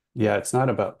 yeah, it's not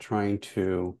about trying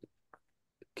to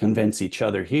convince each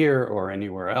other here or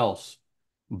anywhere else,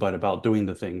 but about doing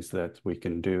the things that we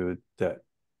can do that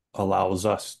allows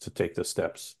us to take the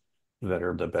steps that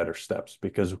are the better steps.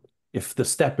 Because if the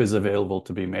step is available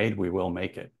to be made, we will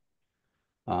make it,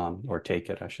 or take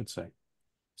it, I should say.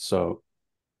 So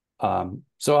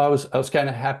I was kind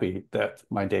of happy that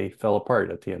my day fell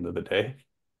apart at the end of the day.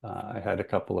 I had a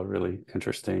couple of really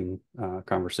interesting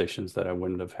conversations that I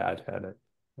wouldn't have had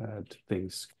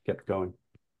things kept going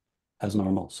as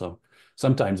normal. So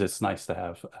sometimes it's nice to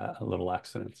have a little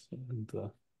accidents. And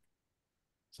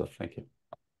so thank you.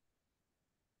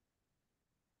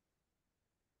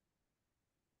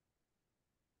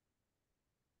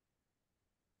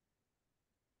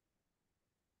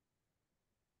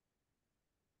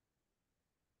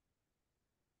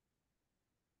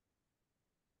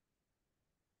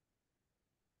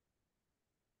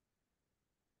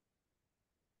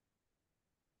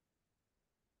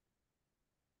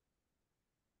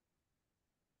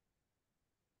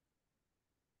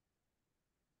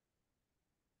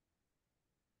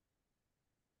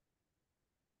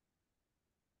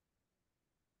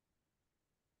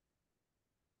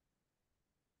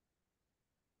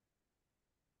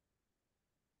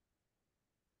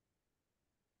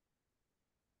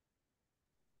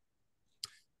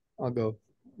 I'll go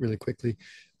really quickly.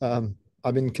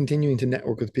 I've been continuing to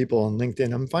network with people on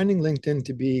LinkedIn. I'm finding LinkedIn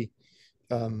to be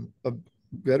a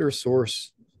better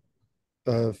source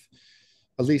of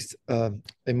at least a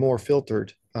more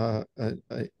filtered,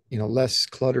 less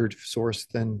cluttered source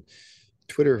than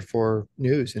Twitter for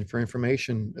news and for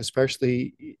information,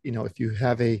 especially, if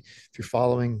you're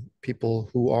following people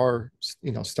who are,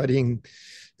 studying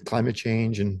climate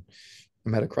change and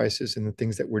the meta crisis and the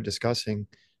things that we're discussing.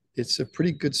 It's a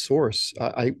pretty good source.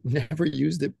 I never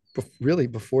used it really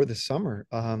before the summer.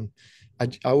 I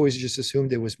always just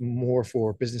assumed it was more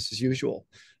for business as usual.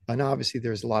 And obviously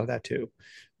there's a lot of that too.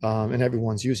 And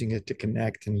everyone's using it to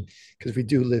connect. And because we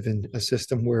do live in a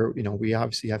system where, we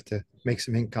obviously have to make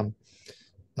some income.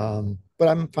 But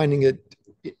I'm finding it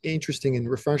interesting and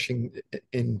refreshing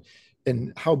in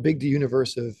how big the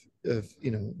universe of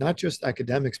not just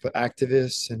academics but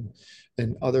activists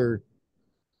and other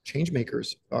change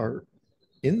makers are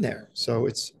in there. So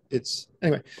it's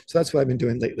anyway. So that's what I've been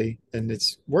doing lately, and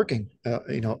it's working.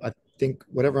 I think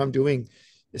whatever I'm doing,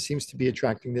 it seems to be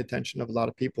attracting the attention of a lot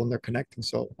of people, and they're connecting.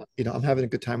 So I'm having a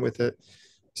good time with it,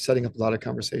 setting up a lot of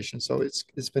conversations. So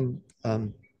it's been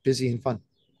busy and fun.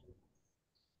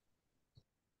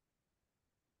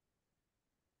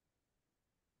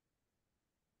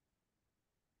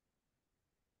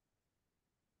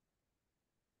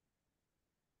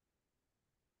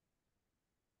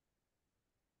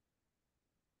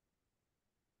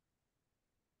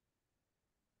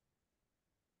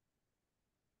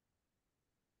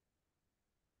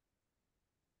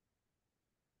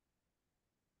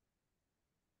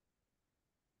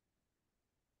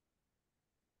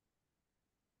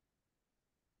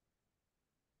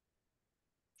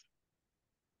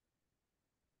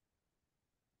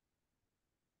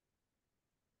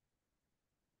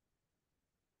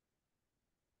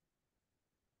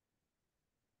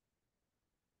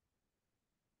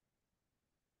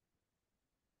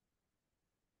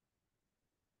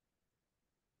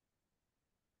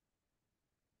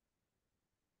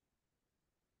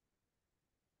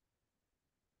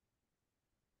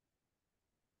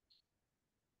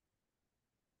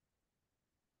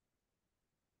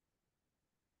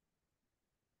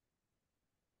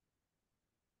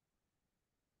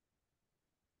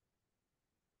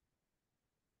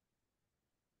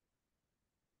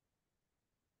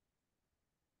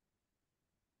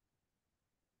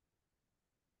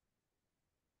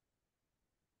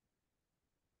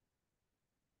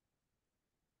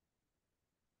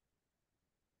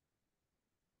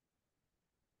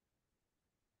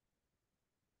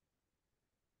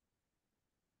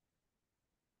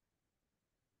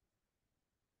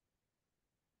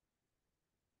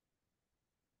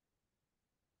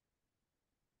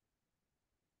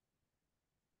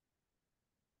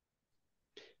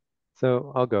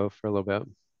 So I'll go for a little bit.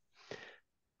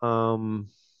 Um,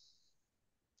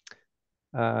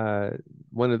 uh,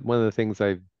 one of the things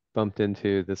I bumped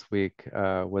into this week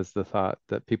was the thought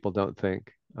that people don't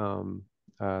think.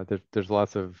 There's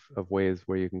lots of ways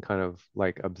where you can kind of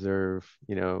like observe,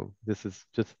 this is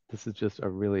just a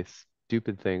really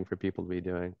stupid thing for people to be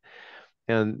doing.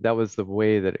 And that was the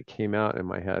way that it came out in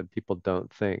my head. People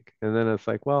don't think. And then it's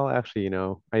like, well, actually,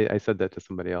 I said that to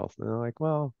somebody else, and they're like,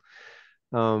 well,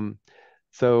 um,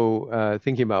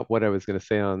 thinking about what I was going to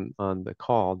say on the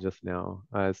call just now,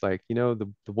 it's like,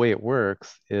 the way it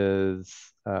works is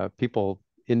people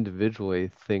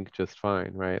individually think just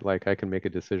fine, right? Like I can make a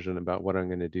decision about what I'm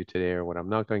going to do today or what I'm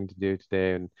not going to do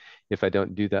today. And if I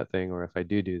don't do that thing, or if I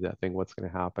do that thing, what's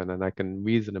going to happen? And I can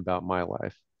reason about my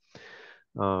life.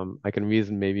 I can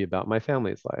reason maybe about my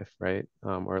family's life, right?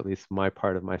 Or at least my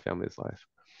part of my family's life.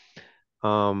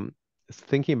 Um,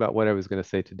 Thinking about what I was going to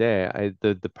say today,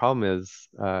 the problem is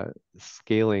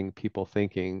scaling people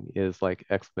thinking is like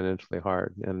exponentially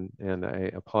hard, and I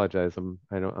apologize. I'm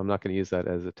not going to use that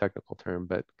as a technical term,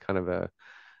 but kind of a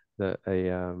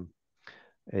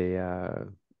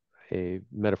a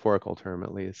metaphorical term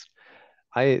at least.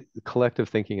 Collective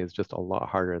thinking is just a lot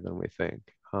harder than we think,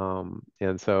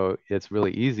 and so it's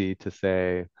really easy to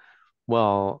say,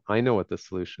 well, I know what the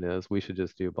solution is. We should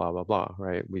just do blah, blah, blah,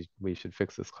 right? We should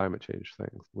fix this climate change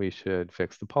thing. We should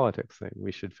fix the politics thing.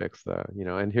 We should fix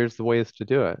and here's the ways to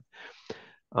do it.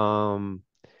 Um,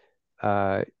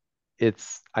 uh,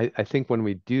 I think when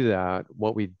we do that,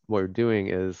 what we're doing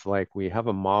is like we have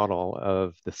a model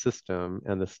of the system,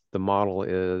 and the model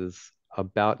is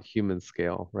about human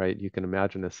scale, right? You can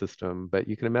imagine a system, but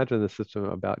you can imagine the system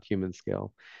about human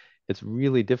scale. It's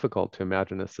really difficult to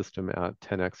imagine a system at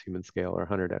 10x human scale or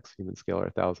 100x human scale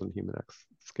or 1,000 human x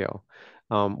scale.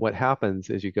 What happens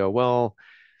is you go, well,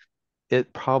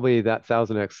 it probably that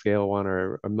 1000x scale one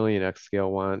or a millionx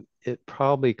scale one, it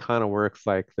probably kind of works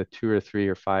like the 2 or 3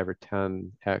 or 5 or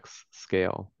 10x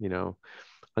scale. You know,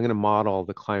 I'm going to model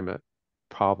the climate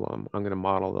problem. I'm going to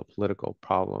model the political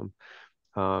problem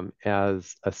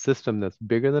as a system that's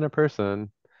bigger than a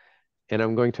person. And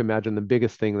I'm going to imagine the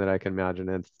biggest thing that I can imagine,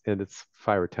 and it's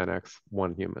 5 or 10x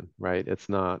one human, right? It's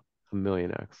not a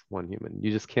million x one human.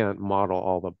 You just can't model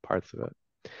all the parts of it.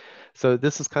 So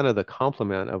this is kind of the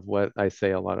complement of what I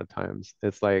say a lot of times.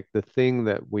 It's like the thing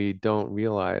that we don't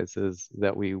realize is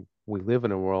that we live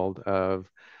in a world of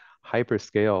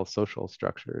hyperscale social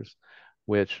structures,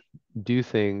 which do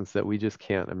things that we just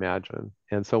can't imagine.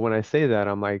 And so when I say that,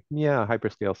 I'm like, yeah,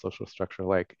 hyperscale social structure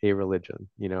like a religion,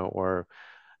 you know, or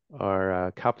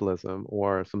capitalism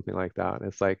or something like that.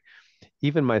 It's like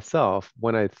even myself,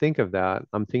 when I think of that,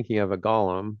 I'm thinking of a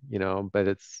golem, you know, but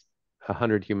it's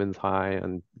 100 humans high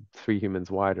and 3 humans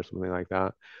wide or something like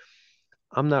that.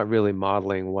 I'm not really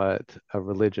modeling what a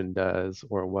religion does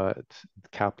or what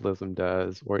capitalism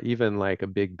does, or even like a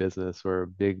big business or a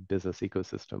big business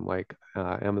ecosystem like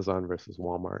Amazon versus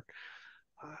Walmart.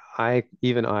 I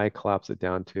collapse it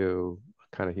down to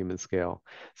kind of human scale.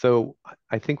 So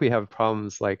I think we have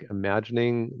problems like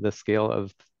imagining the scale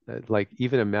of like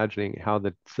even imagining how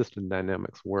the system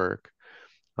dynamics work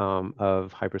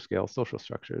of hyperscale social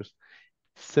structures.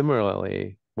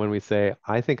 Similarly, when we say,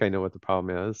 I think I know what the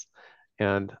problem is,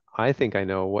 and I think I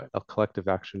know what a collective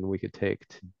action we could take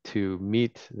to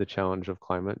meet the challenge of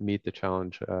climate, meet the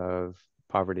challenge of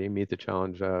poverty, meet the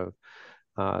challenge of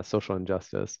social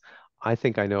injustice. I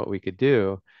think I know what we could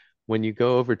do. When you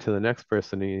go over to the next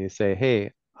person and you say,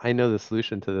 hey, I know the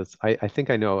solution to this. I think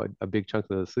I know a big chunk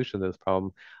of the solution to this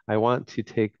problem. I want to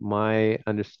take my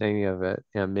understanding of it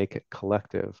and make it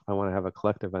collective. I want to have a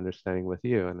collective understanding with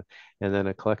you and then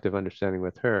a collective understanding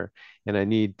with her. And I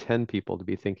need 10 people to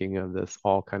be thinking of this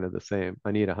all kind of the same.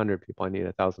 I need 100 people. I need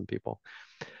 1,000 people.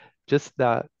 Just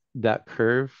that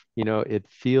curve, you know, it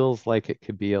feels like it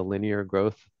could be a linear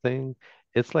growth thing.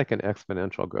 It's like an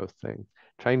exponential growth thing.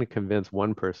 Trying to convince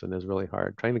one person is really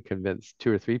hard. Trying to convince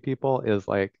 2 or 3 people is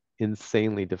like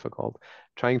insanely difficult.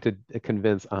 Trying to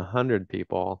convince 100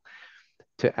 people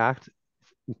to act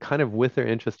kind of with their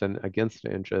interest and against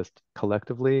their interest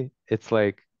collectively, it's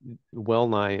like well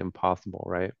nigh impossible,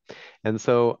 right? And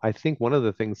so I think one of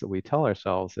the things that we tell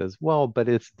ourselves is, well, but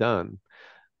it's done.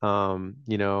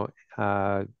 You know,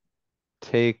 uh,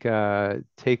 take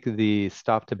the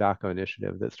Stop Tobacco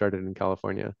initiative that started in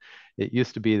California. It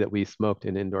used to be that we smoked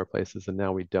in indoor places, and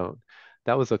now we don't.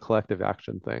 That was a collective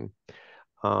action thing,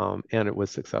 and it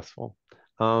was successful.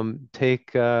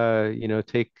 Take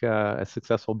a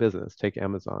successful business, take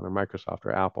Amazon or Microsoft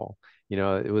or Apple. You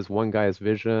know, it was one guy's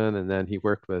vision, and then he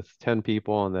worked with 10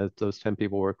 people, and those 10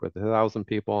 people worked with 1,000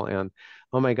 people, and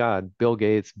oh my God, Bill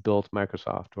Gates built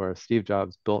Microsoft, or Steve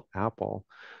Jobs built Apple.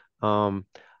 Um,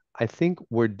 I think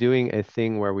we're doing a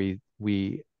thing where we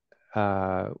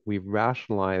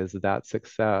rationalize that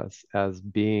success as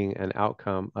being an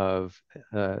outcome of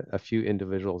a few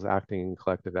individuals acting in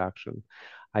collective action.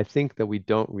 I think that we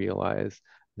don't realize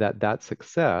that that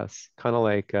success, kind of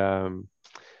like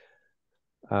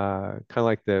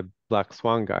the Black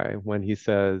Swan guy, when he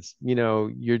says, you know,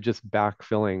 you're just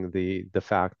backfilling the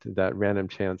fact that random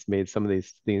chance made some of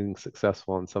these things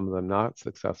successful and some of them not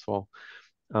successful.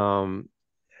 Um,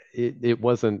 it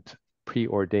wasn't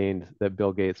preordained that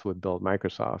Bill Gates would build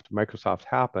Microsoft. Microsoft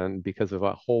happened because of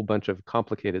a whole bunch of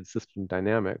complicated system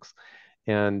dynamics.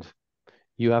 And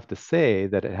you have to say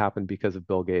that it happened because of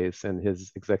Bill Gates and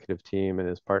his executive team and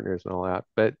his partners and all that.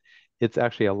 But it's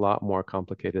actually a lot more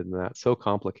complicated than that. So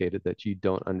complicated that you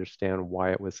don't understand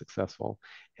why it was successful.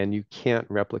 And you can't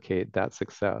replicate that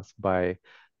success by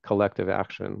collective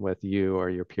action with you or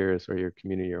your peers or your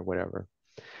community or whatever.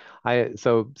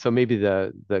 So maybe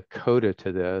the coda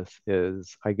to this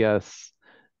is, I guess,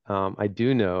 I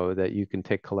do know that you can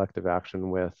take collective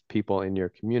action with people in your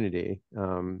community.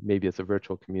 Maybe it's a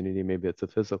virtual community, maybe it's a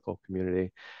physical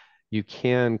community. You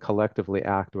can collectively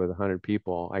act with 100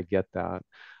 people. I get that.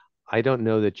 I don't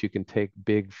know that you can take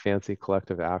big, fancy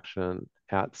collective action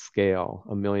at scale,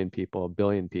 1 million people, 1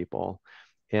 billion people,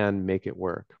 and make it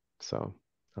work. So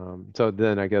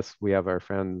then I guess we have our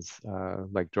friends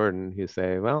like Jordan who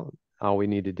say, well, all we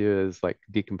need to do is like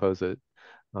decompose it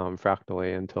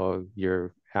fractally until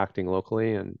you're acting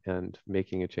locally and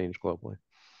making a change globally.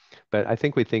 But I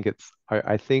think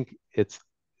it's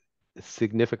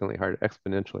significantly harder,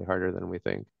 exponentially harder than we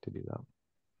think to do that.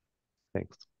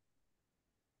 Thanks.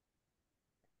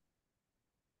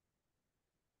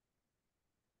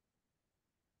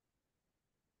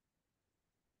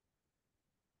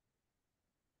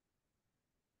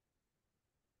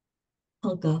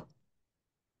 I'll go. Let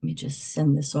me just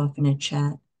send this off in a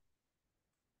chat.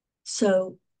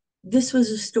 So this was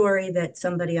a story that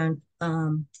somebody on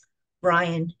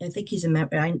Brian, I think he's a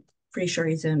member, I'm pretty sure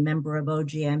he's a member of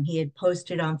OGM. He had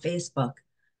posted on Facebook.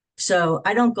 So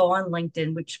I don't go on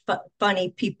LinkedIn, which funny,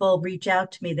 people reach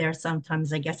out to me there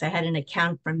sometimes. I guess I had an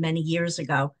account from many years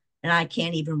ago and I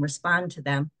can't even respond to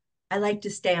them. I like to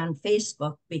stay on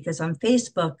Facebook because on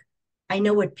Facebook, I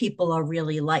know what people are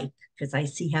really like because I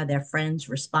see how their friends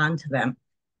respond to them.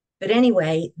 But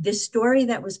anyway, this story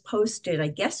that was posted, I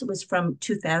guess it was from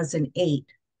 2008,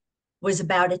 was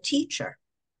about a teacher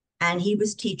and he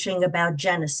was teaching about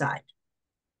genocide.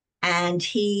 And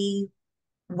he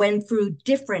went through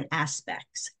different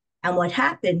aspects. And what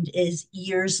happened is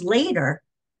years later,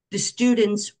 the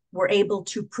students were able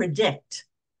to predict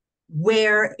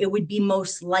where it would be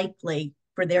most likely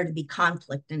for there to be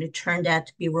conflict. And it turned out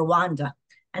to be Rwanda.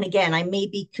 And again, I may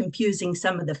be confusing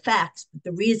some of the facts, but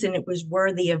the reason it was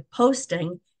worthy of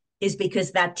posting is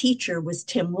because that teacher was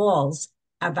Tim Walz,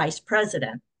 our vice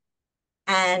president.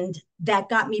 And that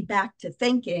got me back to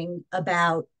thinking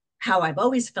about how I've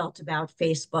always felt about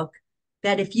Facebook,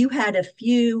 that if you had a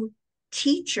few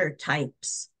teacher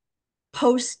types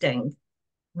posting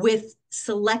with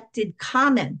selected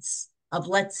comments of,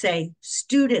 let's say,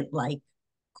 student-like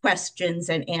questions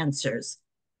and answers,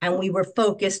 and we were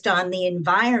focused on the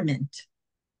environment,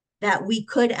 that we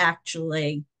could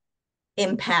actually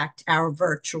impact our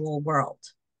virtual world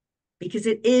because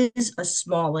it is a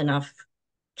small enough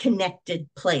connected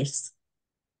place.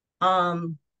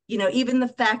 Even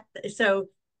the fact that, so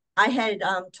I had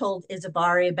told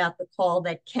Isabari about the call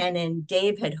that Ken and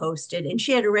Dave had hosted, and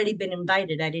she had already been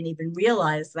invited. I didn't even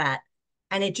realize that.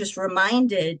 And it just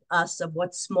reminded us of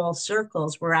what small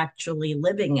circles we're actually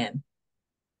living in.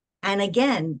 And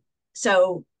again,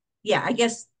 so yeah, I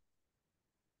guess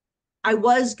I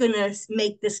was going to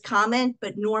make this comment,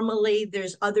 but normally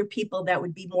there's other people that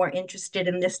would be more interested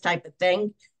in this type of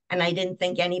thing. And I didn't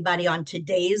think anybody on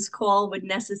today's call would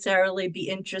necessarily be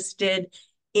interested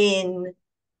in,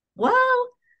 well,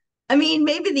 I mean,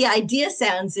 maybe the idea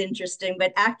sounds interesting,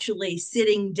 but actually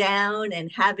sitting down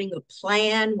and having a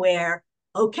plan where,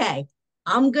 okay,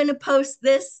 I'm going to post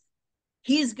this.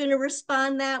 He's going to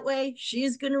respond that way.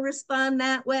 She's going to respond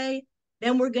that way.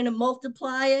 Then we're going to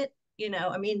multiply it.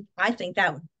 I mean, I think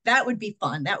that would be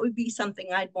fun. That would be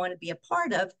something I'd want to be a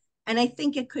part of. And I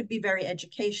think it could be very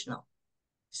educational.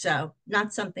 So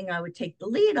not something I would take the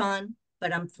lead on,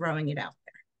 but I'm throwing it out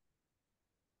there.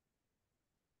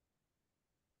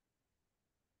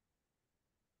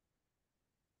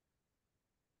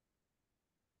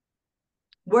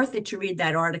 Worth it to read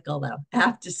that article, though, I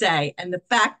have to say. And the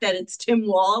fact that it's Tim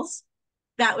Walz,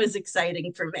 that was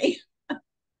exciting for me.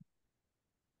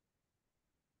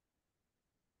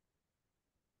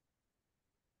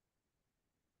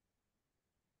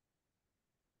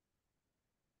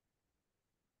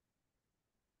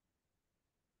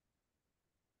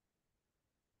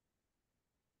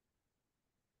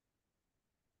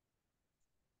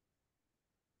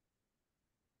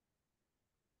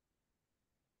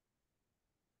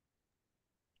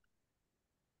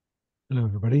 Hello,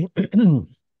 everybody.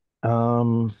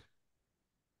 I'm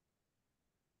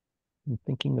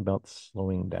thinking about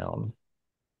slowing down.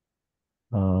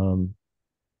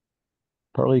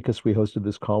 Partly because we hosted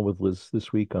this call with Liz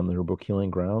this week on their book Healing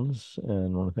Grounds,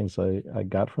 and one of the things I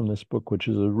got from this book, which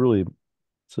is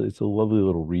it's a lovely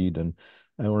little read, and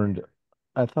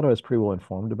I thought I was pretty well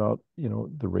informed about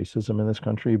the racism in this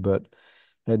country, but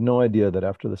I had no idea that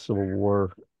after the Civil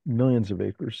War, millions of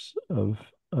acres of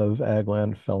ag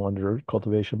land fell under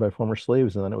cultivation by former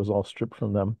slaves, and then it was all stripped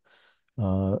from them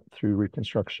through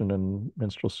Reconstruction and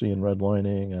minstrelsy and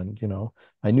redlining. And,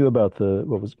 I knew about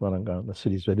what was going on in the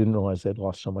cities, but I didn't realize they'd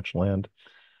lost so much land.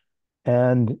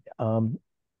 And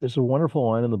there's a wonderful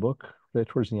line in the book right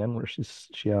towards the end where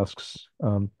she asks,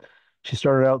 she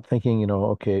started out thinking,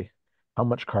 okay, how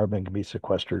much carbon can be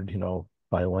sequestered,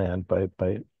 by land,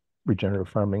 by regenerative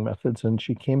farming methods. And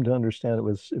she came to understand it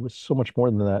was so much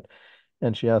more than that.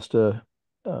 And she asked an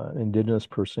indigenous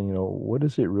person, what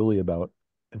is it really about?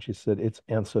 And she said, it's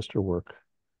ancestor work.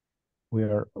 We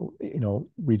are,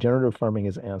 regenerative farming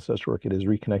is ancestor work. It is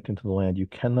reconnecting to the land. You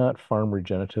cannot farm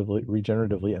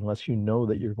regeneratively unless you know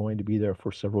that you're going to be there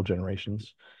for several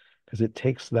generations, because it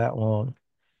takes that long.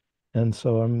 And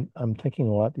so I'm thinking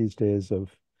a lot these days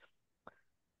of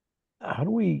how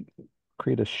do we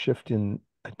create a shift in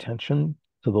attention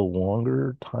to the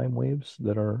longer time waves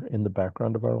that are in the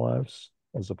background of our lives,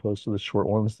 as opposed to the short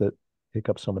ones that take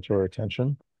up so much of our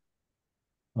attention.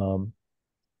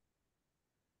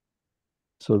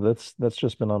 So that's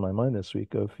just been on my mind this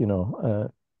week of,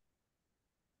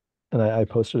 and I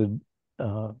posted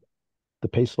the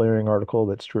pace layering article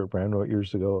that Stuart Brand wrote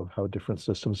years ago of how different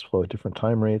systems flow at different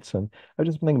time rates. And I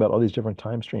just thinking about all these different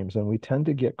time streams, and we tend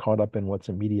to get caught up in what's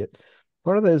immediate.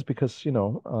 Part of that is because,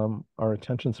 our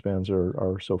attention spans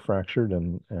are so fractured,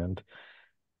 and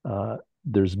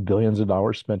there's billions of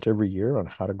dollars spent every year on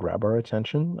how to grab our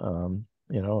attention,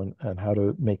 and how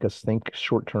to make us think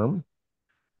short term.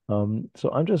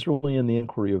 So I'm just really in the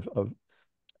inquiry of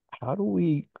how do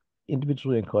we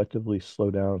individually and collectively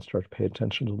slow down and start to pay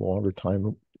attention to the longer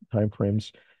time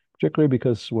frames, particularly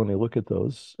because when we look at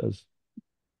those, as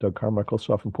Doug Carmichael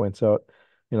so often points out,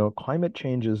 climate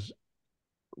changes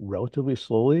relatively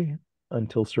slowly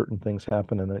until certain things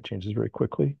happen, and then it changes very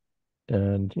quickly.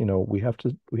 And we have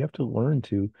to learn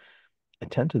to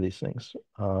attend to these things,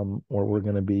 or we're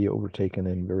going to be overtaken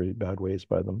in very bad ways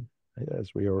by them,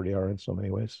 as we already are in so many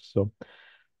ways. So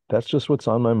that's just what's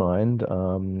on my mind.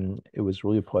 It was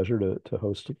really a pleasure to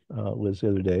host Liz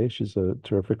the other day. She's a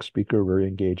terrific speaker, very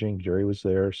engaging. Jerry was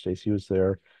there, Stacy was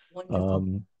there.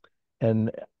 Wonderful.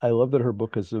 And I love that her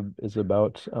book is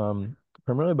about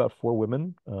primarily about four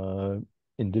women,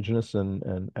 Indigenous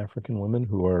and African women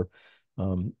who are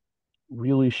um,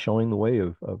 really showing the way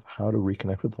of how to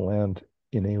reconnect with the land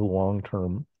in a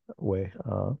long-term way.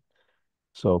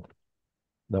 So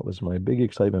that was my big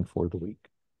excitement for the week.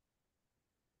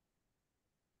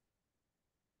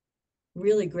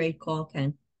 Really great call,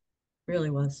 Ken. Really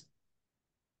was.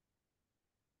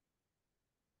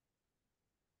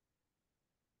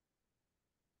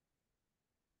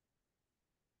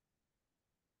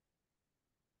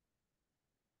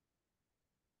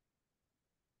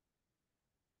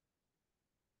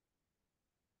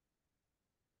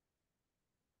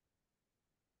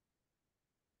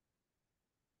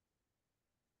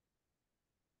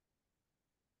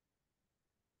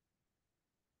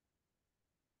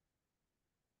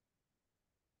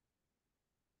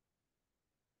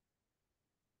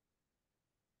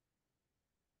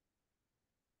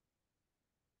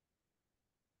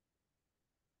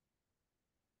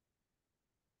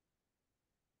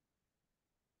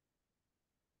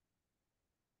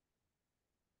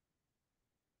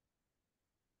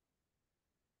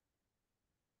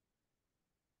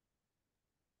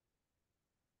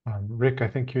 Rick, I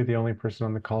think you're the only person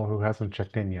on the call who hasn't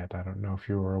checked in yet. I don't know if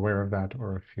you were aware of that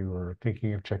or if you were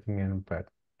thinking of checking in, but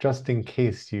just in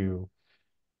case you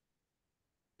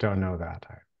don't know that,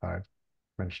 I'd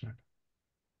mention it.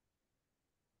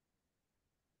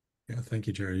 Yeah, thank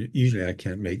you, Jerry. Usually I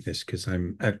can't make this because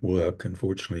I'm at work.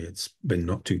 Unfortunately, it's been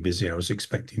not too busy. I was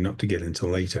expecting not to get until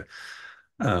later.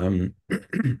 I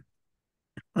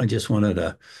just wanted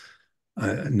to,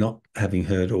 not having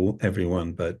heard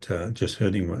everyone, but just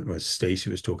hearing what Stacey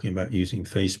was talking about using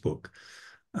Facebook.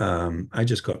 I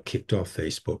just got kicked off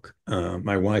Facebook.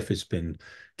 My wife has been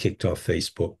kicked off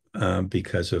Facebook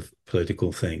because of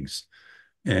political things,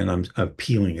 and I'm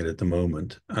appealing it at the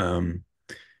moment. And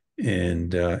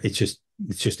it's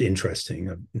just interesting.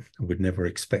 I would never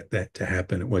expect that to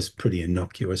happen. It was pretty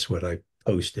innocuous what I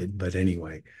posted, but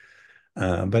anyway.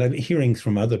 But I'm hearing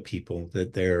from other people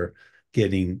that they're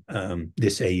getting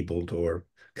disabled or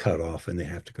cut off, and they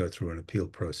have to go through an appeal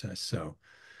process. So,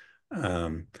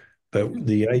 but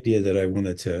the idea that I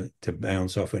wanted to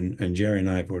bounce off, and Jerry and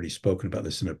I have already spoken about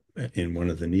this in one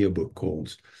of the NeoBook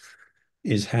calls,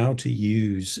 is how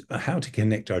to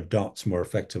connect our dots more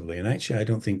effectively. And actually, I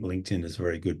don't think LinkedIn is a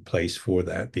very good place for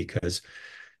that because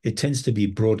it tends to be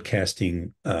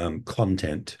broadcasting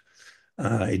content.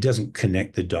 It doesn't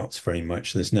connect the dots very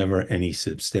much. There's never any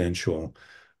substantial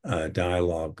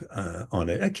dialogue on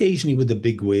it. Occasionally with the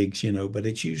big wigs, but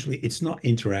it's not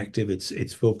interactive.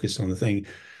 It's focused on the thing.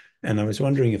 And I was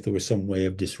wondering if there was some way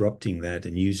of disrupting that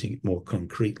and using it more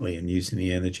concretely and using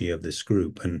the energy of this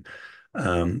group. And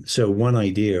so one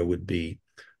idea would be,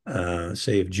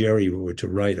 say, if Jerry were to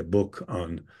write a book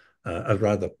on,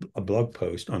 rather a blog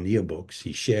post on yearbooks,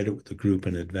 he shared it with the group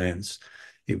in advance.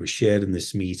 It was shared in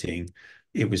this meeting.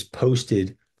 It was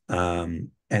posted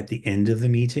at the end of the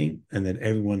meeting, and then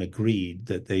everyone agreed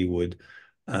that they would,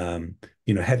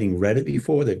 having read it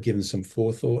before, they've given some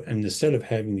forethought. And instead of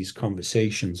having these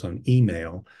conversations on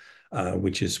email,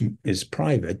 which is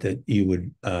private, that you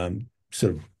would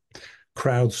sort of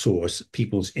crowdsource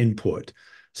people's input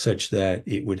such that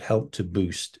it would help to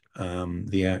boost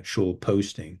the actual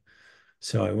posting.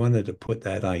 So I wanted to put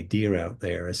that idea out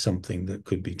there as something that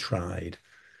could be tried.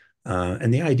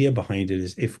 And the idea behind it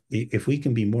is if we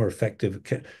can be more effective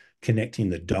connecting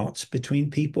the dots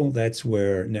between people, that's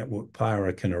where network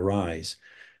power can arise.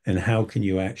 And how can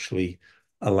you actually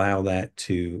allow that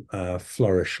to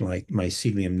flourish like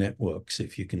mycelium networks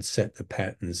if you can set the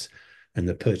patterns and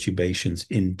the perturbations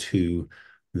into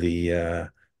the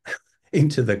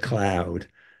into the cloud,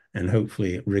 and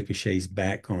hopefully it ricochets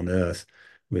back on Earth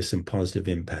with some positive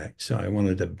impact. So I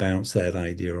wanted to bounce that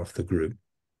idea off the group.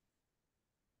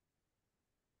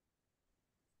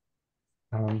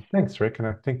 Thanks, Rick. And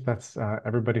I think that's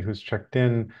everybody who's checked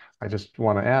in. I just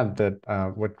want to add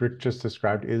that what Rick just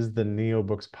described is the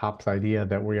NeoBooks POPs idea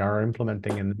that we are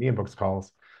implementing in the NeoBooks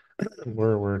calls.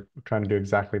 We're trying to do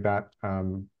exactly that,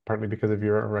 partly because of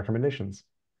your recommendations.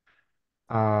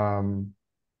 And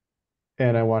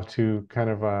I want to kind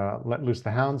of let loose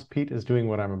the hounds. Pete is doing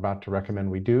what I'm about to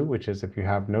recommend we do, which is if you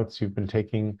have notes you've been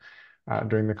taking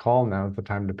during the call, now is the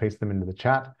time to paste them into the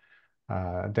chat.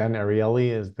 Dan Ariely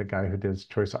is the guy who does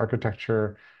choice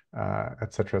architecture,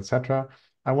 et cetera, et cetera.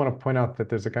 I want to point out that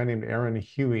there's a guy named Aaron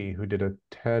Huey who did a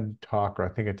TED talk, or I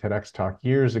think a TEDx talk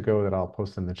years ago that I'll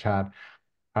post in the chat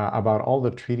about all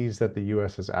the treaties that the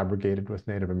U.S. has abrogated with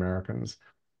Native Americans.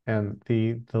 And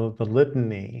the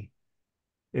litany,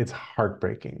 it's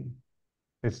heartbreaking.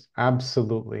 It's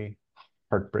absolutely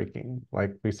heartbreaking.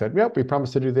 Like we said, yep, we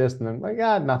promised to do this, and then like,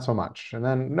 yeah, not so much. And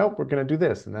then, nope, we're going to do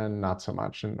this, and then not so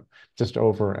much, and just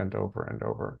over and over and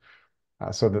over.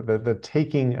 So the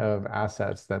taking of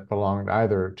assets that belonged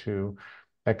either to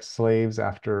ex-slaves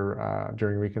after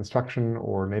during Reconstruction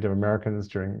or Native Americans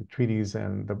during treaties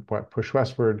and the push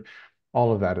westward,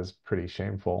 all of that is pretty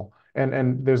shameful.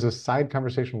 And there's a side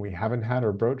conversation we haven't had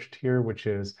or broached here, which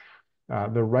is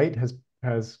the right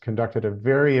has conducted a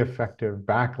very effective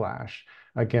backlash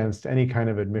against any kind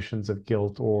of admissions of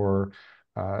guilt or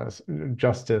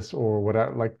justice or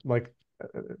whatever. Like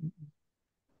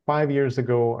 5 years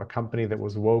ago, a company that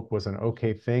was woke was an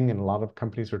okay thing, and a lot of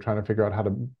companies were trying to figure out how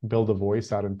to build a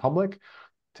voice out in public.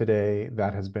 Today,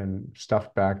 that has been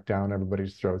stuffed back down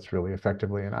everybody's throats really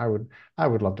effectively, and I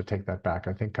would love to take that back.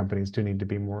 I think companies do need to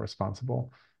be more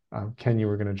responsible. Ken, you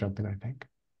were going to jump in, I think.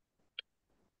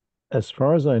 As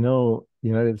far as I know, the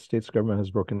United States government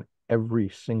has broken every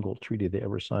single treaty they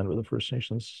ever signed with the First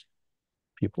Nations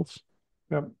peoples.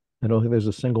 Yep. I don't think there's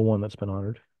a single one that's been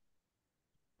honored.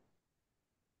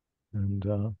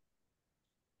 And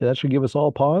that should give us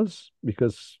all pause,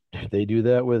 because if they do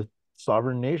that with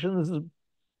sovereign nations,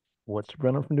 what's to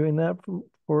prevent them from doing that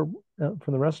for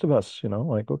the rest of us? You know,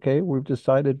 like, okay, we've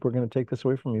decided we're going to take this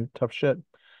away from you. Tough shit.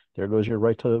 There goes your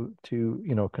right to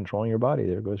controlling your body.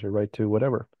 There goes your right to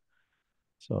whatever.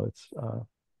 So it's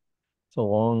a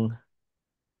long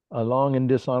and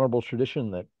dishonorable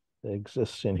tradition that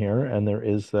exists in here, and there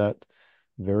is that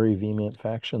very vehement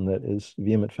faction that is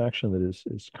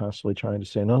constantly trying to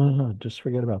say, no, just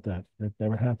forget about that. It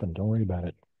never happened. Don't worry about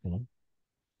it. You know.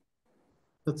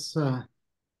 That's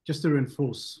just to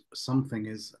reinforce something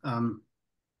is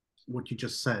what you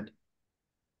just said,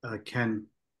 Ken,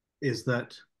 is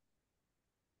that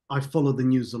I follow the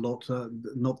news a lot,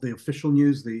 not the official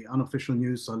news, the unofficial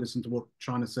news. So I listen to what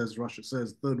China says, Russia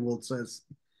says, Third World says.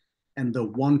 And the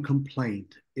one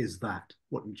complaint is that,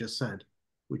 what you just said,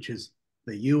 which is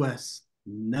the US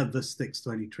never sticks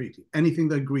to any treaty. Anything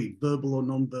they agreed, verbal or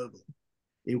non-verbal.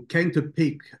 It came to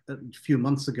peak a few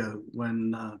months ago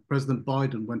when President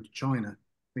Biden went to China,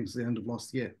 I think it's the end of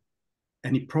last year,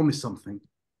 and he promised something.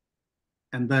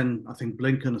 And then I think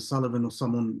Blinken or Sullivan or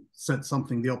someone said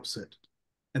something the opposite.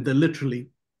 And they literally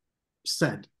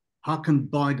said, how can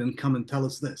Biden come and tell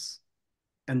us this?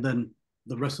 And then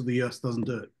the rest of the US doesn't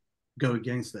do it, go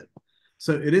against it.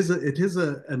 So it is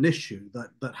an issue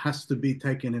that has to be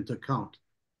taken into account.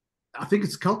 I think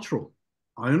it's cultural.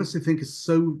 I honestly think it's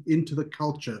so into the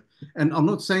culture. And I'm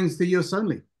not saying it's the US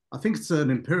only. I think it's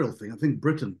an imperial thing. I think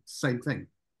Britain, same thing.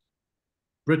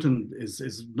 Britain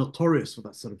is notorious for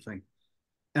that sort of thing.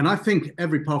 And I think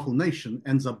every powerful nation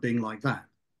ends up being like that.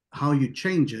 How you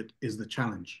change it is the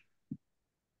challenge.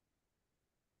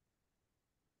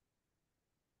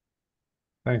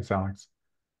 Thanks, Alex.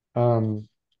 I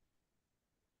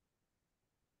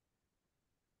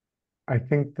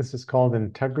think this is called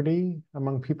integrity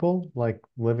among people, like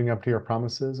living up to your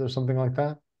promises or something like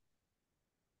that.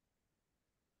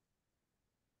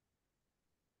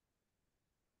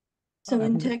 So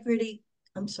integrity,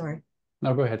 I'm sorry.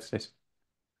 No, go ahead, Stacey.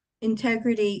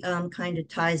 Integrity kind of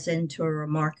ties into a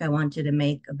remark I wanted to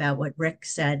make about what Rick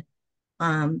said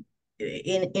in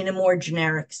a more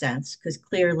generic sense, because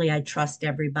clearly I trust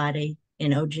everybody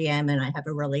in OGM and I have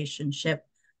a relationship.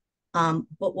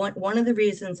 But one of the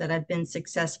reasons that I've been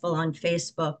successful on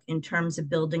Facebook in terms of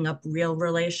building up real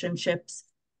relationships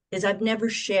is I've never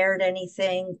shared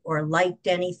anything or liked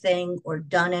anything or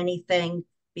done anything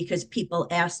because people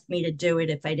asked me to do it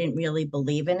if I didn't really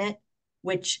believe in it,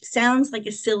 which sounds like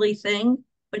a silly thing,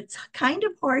 but it's kind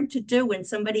of hard to do when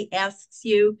somebody asks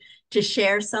you to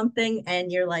share something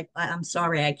and you're like, I'm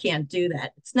sorry, I can't do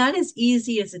that. It's not as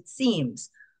easy as it seems,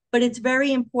 but it's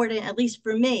very important, at least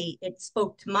for me, it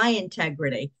spoke to my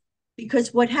integrity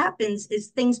because what happens is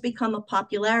things become a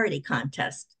popularity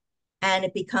contest and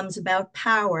it becomes about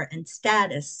power and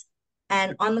status.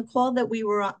 And on the call that we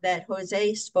were on, that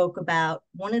Jose spoke about,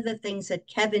 one of the things that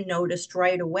Kevin noticed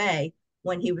right away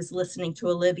when he was listening to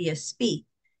Olivia speak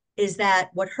is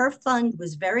that what her fund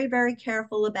was very, very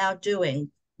careful about doing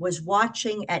was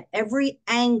watching at every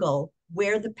angle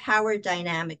where the power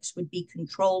dynamics would be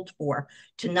controlled for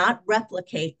to not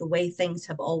replicate the way things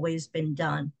have always been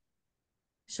done.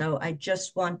 So I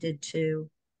just wanted to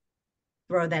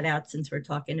throw that out since we're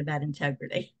talking about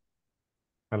integrity.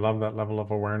 I love that level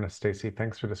of awareness, Stacy.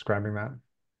 Thanks for describing that.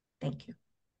 Thank you.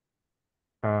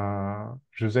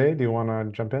 Jose, do you want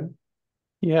to jump in?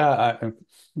 Yeah, I'm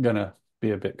gonna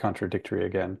be a bit contradictory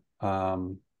again. I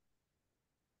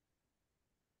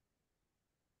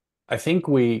think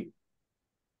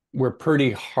we're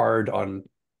pretty hard on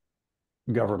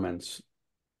governments.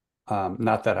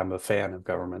 Not that I'm a fan of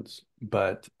governments,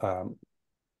 but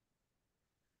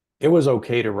it was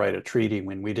okay to write a treaty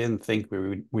when we didn't think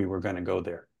we were going to go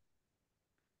there,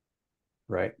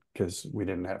 right? Because we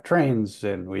didn't have trains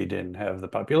and we didn't have the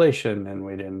population and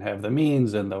we didn't have the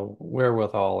means and the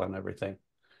wherewithal and everything.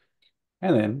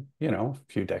 And then, a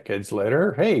few decades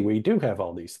later, hey, we do have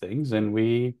all these things and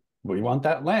we want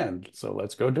that land, so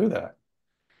let's go do that.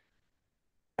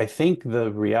 I think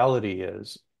the reality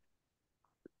is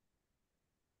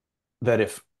that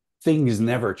if things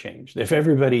never changed, if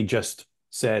everybody just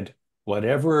said,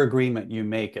 whatever agreement you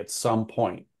make at some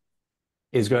point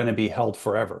is going to be held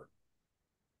forever,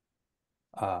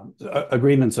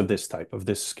 agreements of this type, of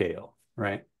this scale,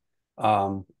 right?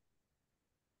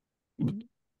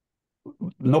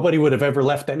 Nobody would have ever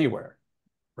left anywhere,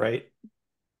 right?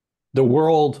 The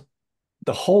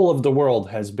whole of the world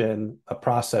has been a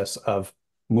process of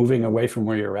moving away from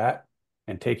where you're at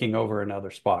and taking over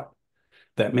another spot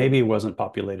that maybe wasn't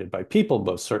populated by people,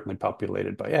 but certainly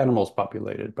populated by animals,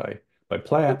 populated by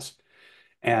plants.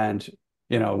 And,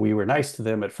 we were nice to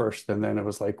them at first, and then it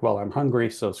was like, well, I'm hungry,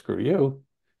 so screw you.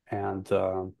 And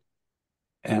there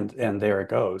it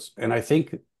goes. And I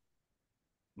think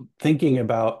thinking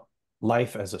about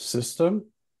life as a system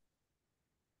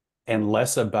and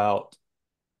less about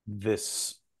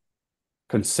this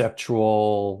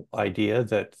conceptual idea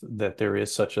that there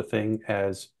is such a thing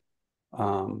as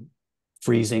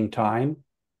freezing time,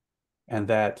 and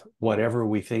that whatever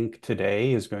we think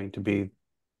today is going to be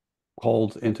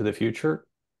pulled into the future.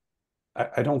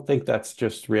 I don't think that's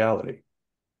just reality.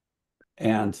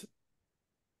 And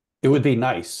it would be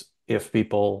nice if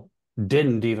people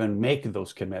didn't even make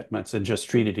those commitments and just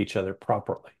treated each other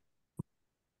properly.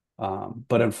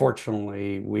 But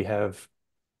unfortunately,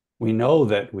 we know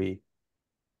that we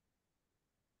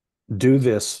do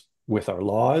this with our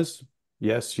laws.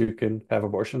 Yes, you can have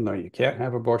abortion. No, you can't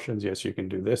have abortions. Yes, you can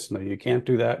do this. No, you can't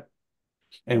do that.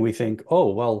 And we think,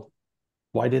 oh, well,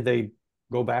 why did they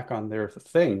go back on their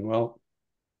thing? Well,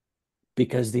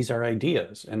 because these are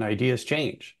ideas and ideas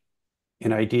change.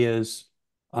 And ideas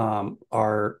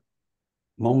are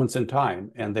moments in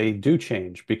time, and they do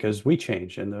change because we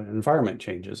change and the environment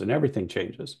changes and everything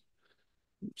changes.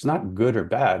 It's not good or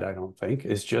bad, I don't think.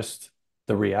 It's just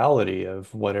the reality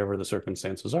of whatever the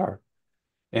circumstances are.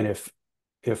 And if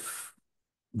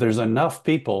there's enough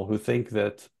people who think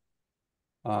that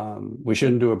we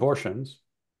shouldn't do abortions,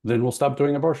 then we'll stop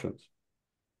doing abortions.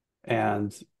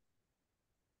 And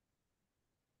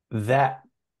that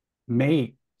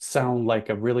may sound like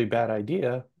a really bad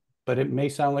idea, but it may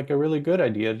sound like a really good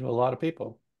idea to a lot of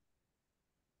people.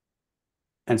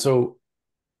 And so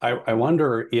I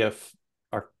wonder if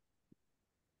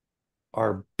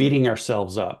our beating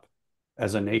ourselves up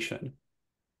as a nation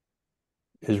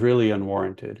is really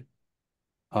unwarranted,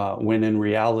 when in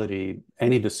reality,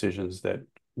 any decisions that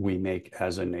we make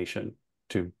as a nation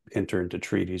to enter into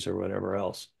treaties or whatever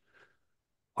else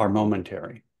are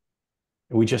momentary.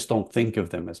 We just don't think of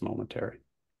them as momentary.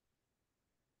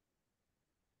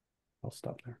 I'll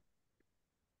stop there.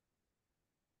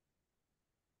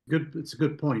 Good. It's a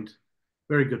good point.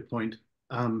 Very good point.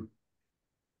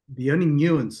 The only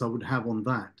nuance I would have on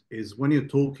that is when you're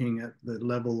talking at the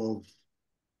level of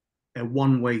a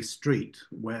one-way street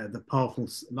where the powerful,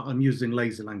 I'm using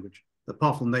lazy language, the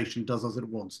powerful nation does as it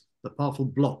wants. The powerful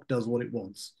bloc does what it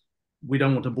wants. We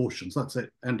don't want abortions. That's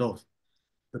it. End of.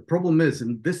 The problem is,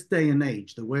 in this day and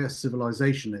age, the way our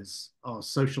civilization is, our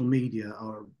social media,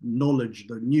 our knowledge,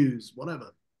 the news,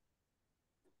 whatever,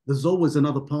 there's always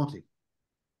another party.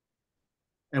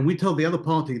 and we tell the other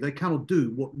party they cannot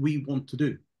do what we want to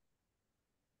do.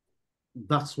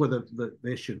 That's where the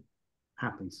issue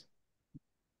happens.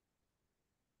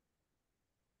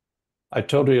 I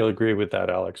totally agree with that,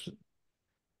 Alex.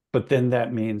 But then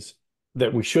that means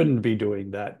that we shouldn't be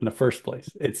doing that in the first place.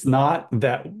 It's not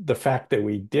that the fact that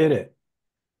we did it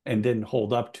and didn't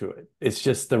hold up to it. It's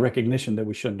just the recognition that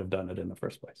we shouldn't have done it in the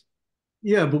first place.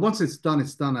 Yeah, but once it's done,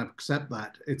 it's done. I accept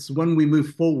that. It's when we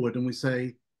move forward and we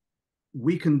say,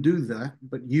 we can do that,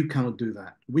 but you cannot do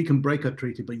that. We can break a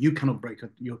treaty, but you cannot break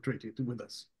your treaty with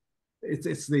us.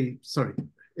 It's the, sorry,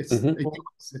 it's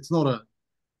not a,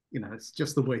 it's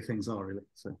just the way things are, really.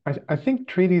 So I think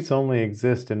treaties only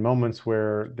exist in moments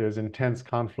where there's intense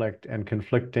conflict and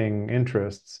conflicting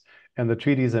interests. And the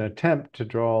treaty is an attempt to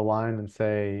draw a line and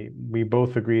say, we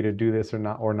both agree to do this or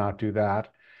not do that.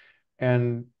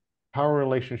 And power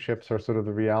relationships are sort of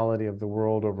the reality of the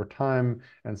world over time.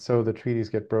 And so the treaties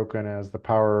get broken as the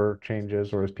power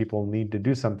changes or as people need to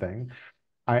do something.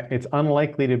 It's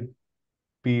unlikely to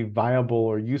be viable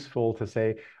or useful to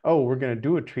say, oh, we're going to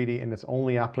do a treaty and it's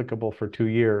only applicable for 2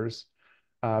 years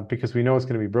because we know it's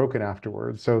going to be broken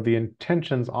afterwards. So the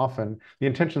intentions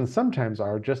sometimes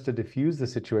are just to diffuse the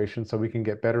situation so we can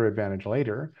get better advantage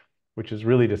later, which is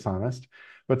really dishonest.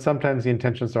 But sometimes the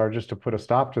intentions are just to put a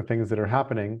stop to things that are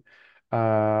happening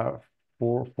for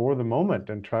the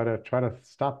moment and try to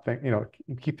stop things,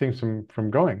 keep things from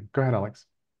going. Go ahead, Alex.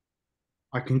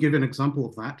 I can give an example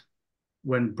of that.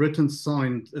 When Britain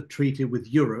signed a treaty with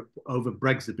Europe over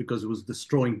Brexit because it was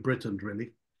destroying Britain,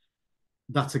 really,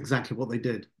 that's exactly what they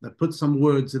did. They put some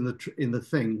words in the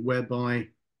thing whereby,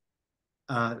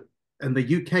 and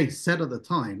the UK said at the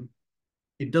time,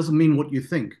 it doesn't mean what you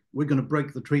think. We're going to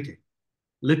break the treaty.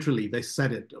 Literally, they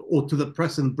said it, or to the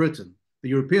press in Britain. The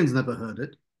Europeans never heard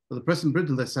it, but the press in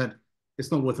Britain, they said,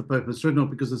 it's not worth the paper it's written on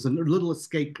because there's a little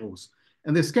escape clause.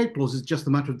 And the escape clause is just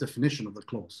a matter of definition of the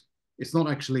clause. It's not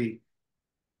actually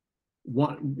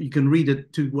what you can read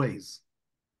it two ways.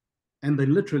 And they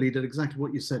literally did exactly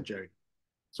what you said, Jerry.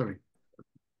 Sorry.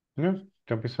 No,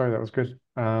 don't be sorry. That was good.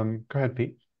 Go ahead,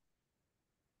 Pete.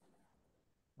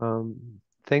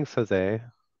 Thanks, Jose.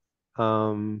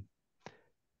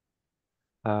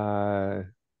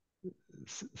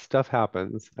 Stuff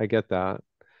happens. I get that.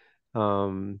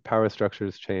 Power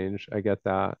structures change. I get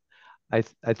that. I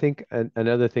think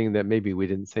another thing that maybe we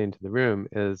didn't say into the room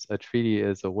is a treaty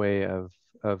is a way of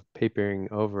papering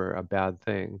over a bad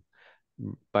thing.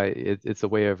 It's a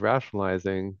way of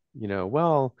rationalizing,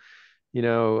 so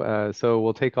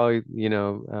we'll take all,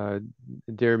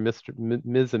 dear Ms.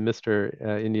 and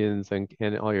Mr. Indians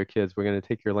and all your kids, we're going to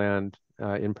take your land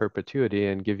in perpetuity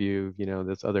and give you,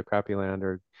 this other crappy land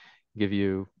or give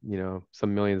you,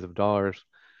 some millions of dollars.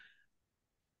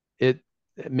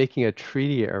 Making a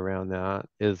treaty around that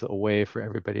is a way for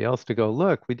everybody else to go,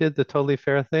 look, we did the totally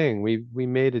fair thing. We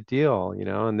made a deal,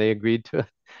 and they agreed to it.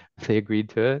 They agreed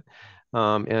to it.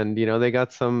 And they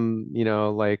got some,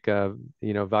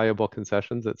 valuable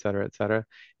concessions, et cetera, et cetera.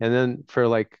 And then for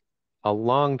like a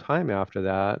long time after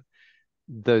that,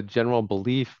 the general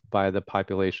belief by the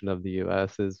population of the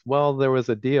US is, well, there was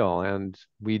a deal and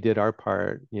we did our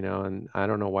part, and I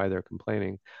don't know why they're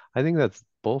complaining. I think that's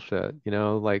bullshit,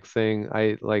 like saying,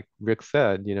 like Rick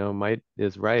said, might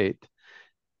is right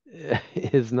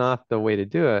is not the way to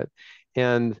do it.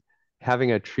 And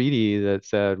having a treaty that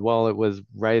said, well, it was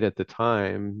right at the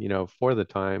time, for the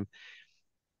time,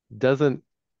 doesn't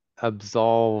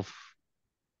absolve,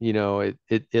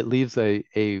 it leaves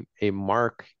a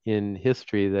mark in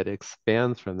history that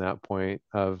expands from that point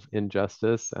of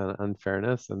injustice and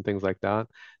unfairness and things like that,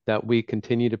 that we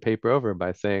continue to paper over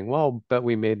by saying, well, but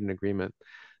we made an agreement.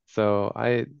 So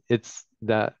it's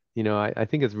that, I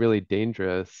think it's really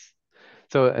dangerous.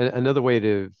 So another way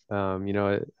to,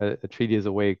 a treaty is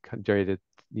a way, Jerry,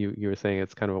 you were saying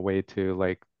it's kind of a way to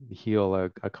like heal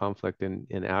a conflict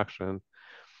in action.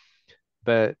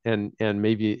 But and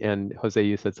maybe, and Jose,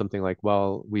 you said something like,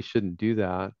 well, we shouldn't do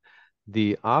that.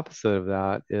 The opposite of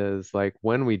that is like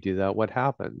when we do that, what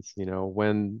happens?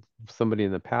 When somebody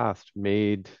in the past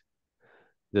made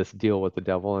this deal with the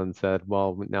devil and said,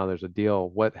 well, now there's a deal,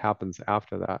 what happens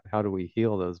after that? How do we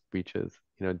heal those breaches?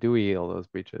 Do we heal those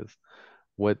breaches?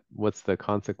 What's the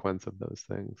consequence of those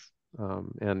things?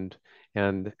 And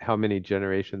how many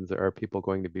generations are people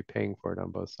going to be paying for it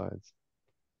on both sides?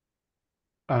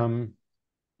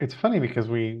 It's funny because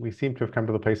we seem to have come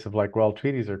to the place of like, well,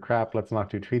 treaties are crap, let's not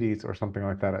do treaties or something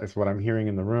like that is what I'm hearing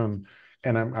in the room.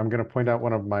 And I'm going to point out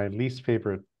one of my least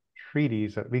favorite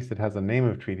treaties, at least it has a name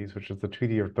of treaties, which is the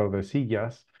Treaty of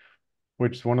Tordesillas,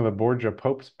 which one of the Borgia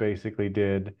popes basically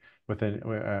did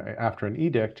after an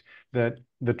edict that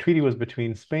the treaty was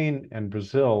between Spain and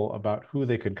Brazil about who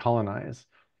they could colonize.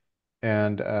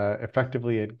 And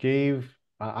effectively, it gave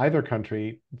either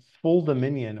country full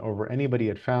dominion over anybody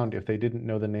it found if they didn't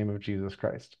know the name of Jesus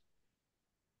Christ.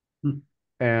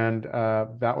 And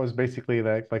that was basically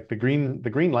like the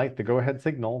green light, the go ahead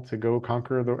signal to go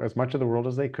conquer as much of the world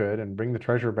as they could and bring the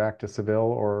treasure back to Seville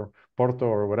or Porto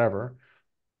or whatever.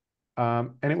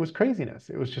 And it was craziness.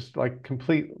 It was just like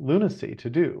complete lunacy to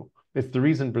do. It's the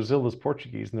reason Brazil is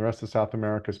Portuguese and the rest of South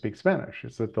America speaks Spanish.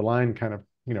 It's that the line kind of,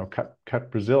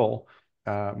 cut Brazil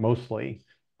mostly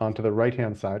onto the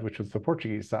right-hand side, which was the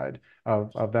Portuguese side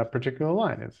of that particular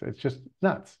line. It's just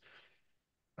nuts.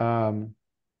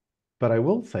 But I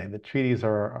will say that treaties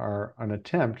are an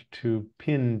attempt to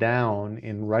pin down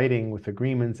in writing with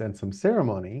agreements and some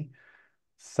ceremony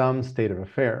some state of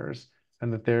affairs,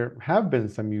 and that there have been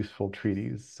some useful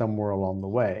treaties somewhere along the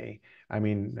way. I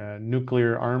mean,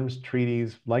 nuclear arms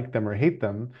treaties, like them or hate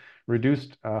them,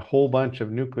 reduced a whole bunch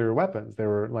of nuclear weapons. They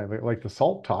were like the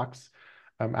SALT talks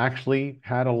actually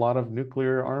had a lot of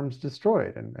nuclear arms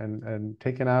destroyed and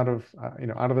taken out of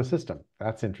out of the system.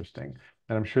 That's interesting.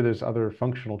 And I'm sure there's other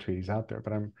functional treaties out there,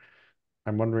 but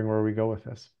I'm wondering where we go with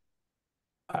this.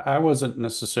 I wasn't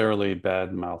necessarily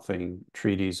bad-mouthing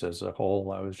treaties as a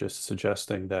whole. I was just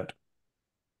suggesting that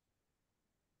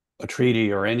a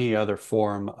treaty or any other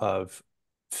form of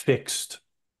fixed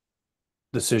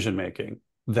decision-making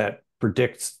that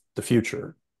predicts the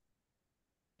future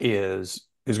is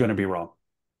going to be wrong.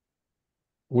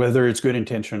 Whether it's good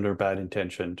intentioned or bad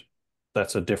intentioned,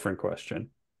 that's a different question,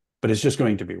 but it's just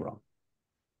going to be wrong.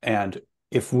 And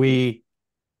if we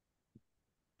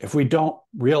don't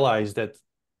realize that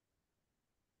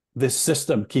this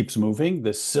system keeps moving,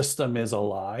 this system is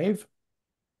alive,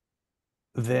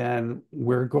 then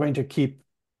we're going to keep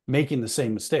making the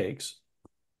same mistakes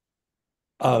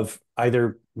of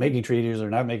either making treaties or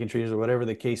not making treaties or whatever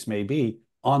the case may be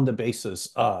on the basis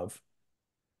of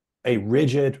a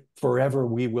rigid, forever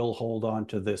we will hold on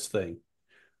to this thing.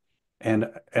 And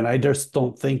I just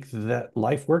don't think that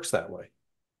life works that way.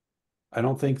 I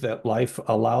don't think that life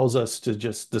allows us to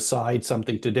just decide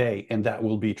something today and that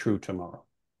will be true tomorrow.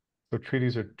 So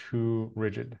treaties are too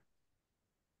rigid.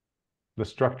 The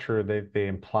structure they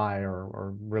imply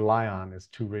or rely on is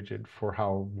too rigid for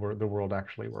how the world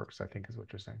actually works, I think is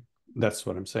what you're saying. That's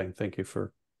what I'm saying. Thank you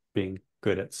for being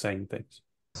good at saying things.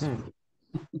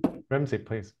 Ramsey,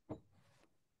 please.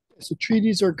 So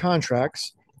treaties are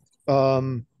contracts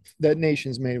that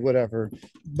nations made, whatever.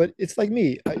 But it's like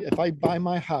me. If I buy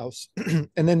my house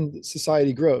and then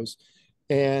society grows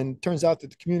and turns out that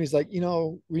the community's like,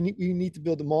 we need to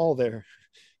build a mall there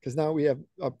because now we have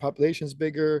our population's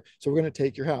bigger, so we're going to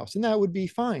take your house. And that would be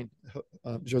fine,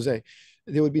 Jose.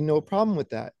 There would be no problem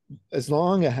with that as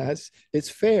long as it's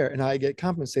fair and I get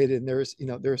compensated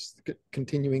and there's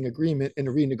continuing agreement and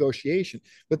a renegotiation.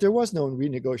 But there was no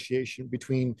renegotiation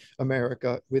between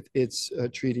America with its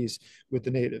treaties with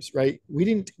the natives, right? We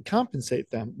didn't compensate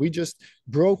them. We just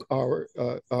broke our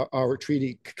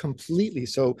treaty completely.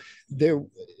 So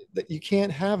you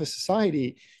can't have a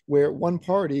society where one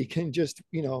party can just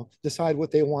decide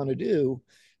what they want to do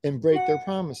and break their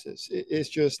promises. It's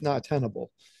just not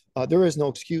tenable. There is no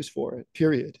excuse for it,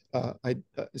 period.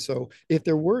 So if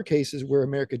there were cases where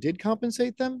America did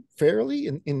compensate them fairly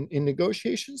in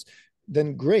negotiations,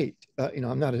 then great.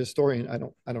 I'm not a historian.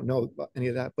 I don't know about any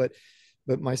of that, but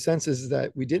my sense is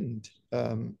that we didn't.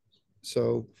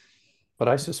 But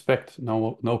I suspect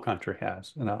no country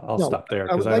has, and I'll No, stop there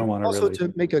I would because I like don't want to also really.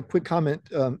 to make a quick comment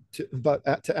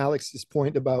to Alex's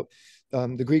point about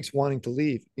the Greeks wanting to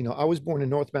leave. I was born in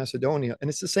North Macedonia, and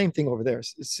it's the same thing over there.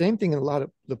 It's the same thing in a lot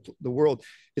of the world.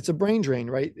 It's a brain drain,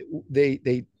 right?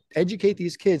 They educate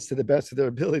these kids to the best of their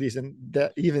abilities, and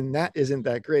that isn't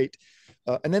that great.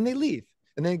 And then they leave,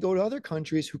 and they go to other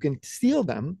countries who can steal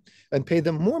them and pay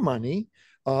them more money.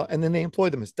 And then they employ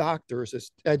them as doctors,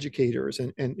 as educators,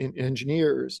 and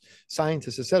engineers,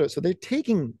 scientists, et cetera. So they're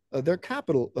taking their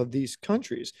capital of these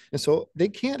countries. And so they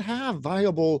can't have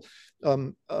viable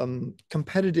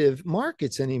competitive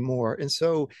markets anymore. And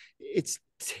so it's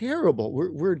terrible.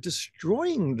 We're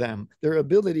destroying them, their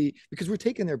ability, because we're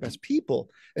taking their best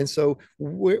people. And so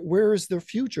where is their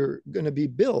future going to be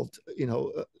built?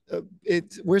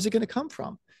 Where's it going to come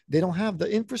from? They don't have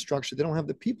the infrastructure. They don't have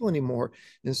the people anymore.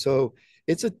 And so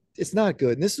it's not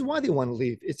good. And this is why they want to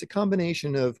leave. It's a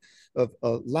combination of a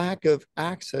lack of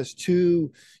access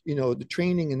to, the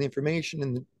training and the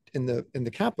information and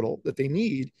the capital that they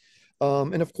need.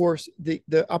 And of course, the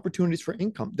opportunities for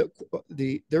income.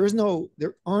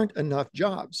 There aren't enough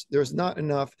jobs. There's not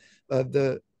enough of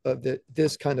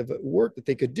this kind of work that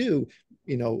they could do.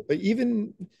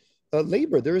 Even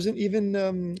labor. There isn't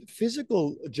even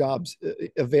physical jobs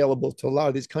available to a lot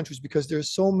of these countries because there's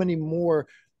so many more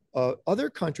other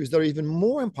countries that are even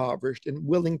more impoverished and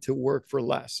willing to work for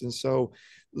less. And so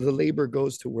the labor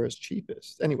goes to where it's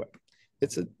cheapest. Anyway,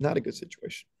 it's not a good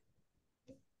situation.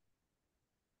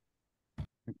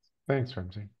 Thanks,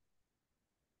 Ramsey.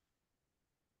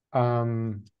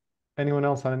 Anyone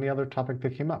else on any other topic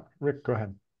that came up? Rick, go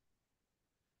ahead.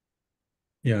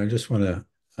 Yeah, I just want to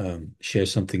share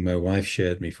something my wife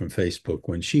shared me from Facebook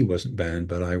when she wasn't banned,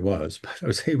 but I was. But I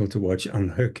was able to watch it on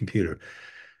her computer.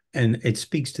 And it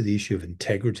speaks to the issue of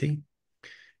integrity.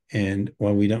 And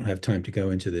while we don't have time to go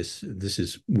into this, this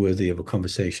is worthy of a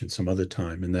conversation some other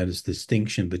time. And that is the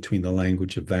distinction between the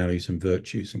language of values and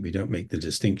virtues. And we don't make the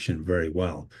distinction very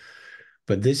well.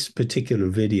 But this particular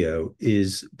video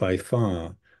is by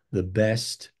far the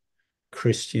best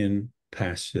Christian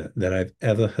pastor that I've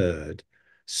ever heard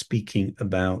speaking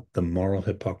about the moral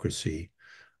hypocrisy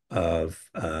of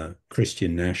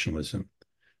Christian nationalism.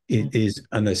 It is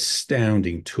an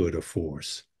astounding tour de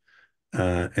force,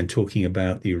 and talking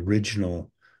about the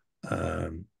original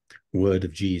word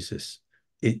of Jesus.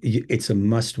 It's a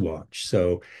must watch.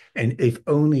 So, and if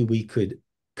only we could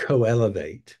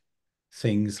co-elevate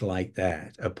things like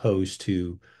that, opposed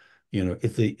to,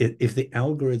 if the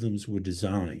algorithms were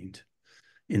designed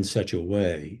in such a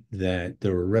way that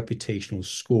there are reputational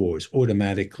scores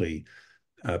automatically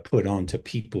put onto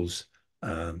people's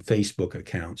Facebook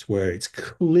accounts where it's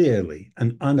clearly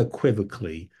and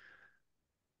unequivocally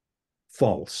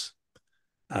false.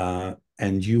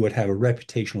 And you would have a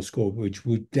reputational score which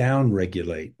would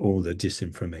downregulate all the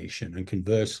disinformation and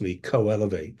conversely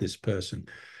co-elevate this person.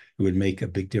 It would make a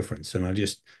big difference. And I'll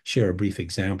just share a brief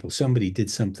example. Somebody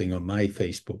did something on my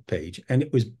Facebook page, and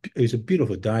it was a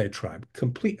beautiful diatribe,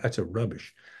 complete utter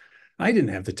rubbish. I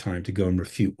didn't have the time to go and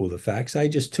refute all the facts. I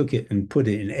just took it and put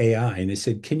it in AI, and it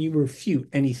said, can you refute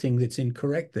anything that's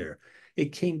incorrect there?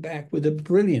 It came back with a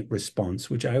brilliant response,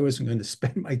 which I wasn't going to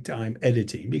spend my time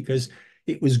editing because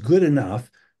it was good enough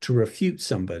to refute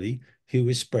somebody who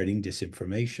was spreading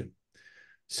disinformation.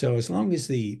 So as long as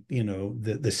the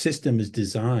system is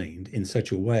designed in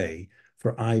such a way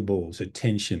for eyeballs,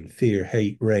 attention, fear,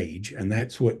 hate, rage, and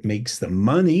that's what makes the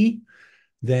money,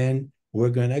 then we're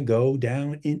going to go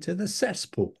down into the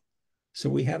cesspool. So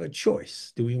we have a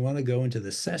choice. Do we want to go into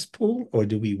the cesspool or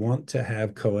do we want to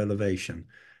have co-elevation?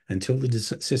 Until the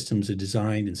systems are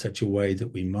designed in such a way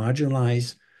that we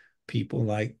marginalize people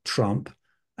like Trump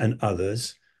and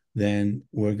others, then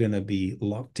we're going to be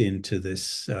locked into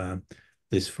this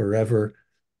this forever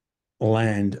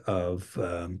land of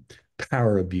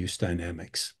power abuse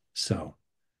dynamics. So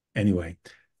anyway,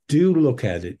 do look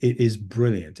at it. It is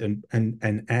brilliant,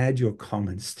 and add your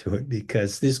comments to it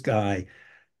because this guy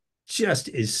just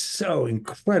is so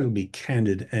incredibly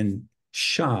candid and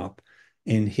sharp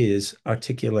in his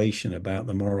articulation about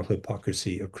the moral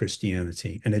hypocrisy of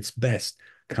Christianity, and it's best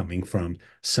coming from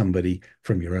somebody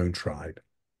from your own tribe.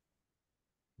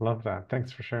 Love that.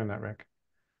 Thanks for sharing that, Rick.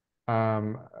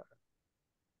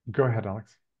 Go ahead,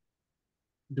 Alex.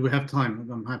 Do we have time?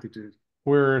 I'm happy to.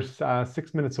 We're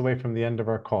 6 minutes away from the end of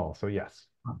our call, so yes.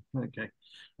 Oh, okay.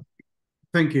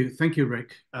 Thank you,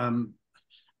 Rick.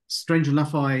 Strange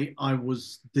enough, I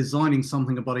was designing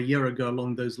something about a year ago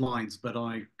along those lines, but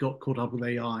I got caught up with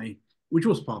AI, which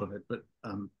was part of it, but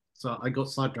so I got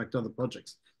sidetracked to other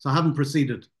projects. So I haven't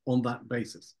proceeded on that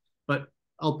basis, but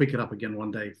I'll pick it up again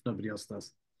one day if nobody else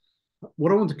does.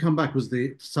 What I want to come back was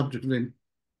the subject of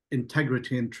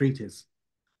integrity in treaties.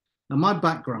 Now, my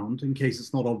background, in case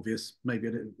it's not obvious, maybe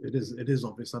it is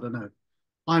obvious, I don't know.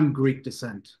 I'm Greek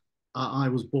descent. I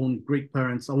was born Greek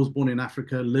parents. I was born in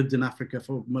Africa, lived in Africa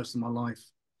for most of my life.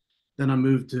 Then I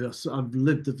moved to, I've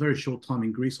lived a very short time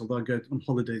in Greece, although I go on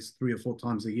holidays 3 or 4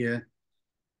 times a year.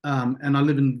 And I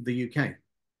live in the UK.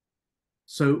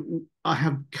 So I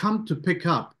have come to pick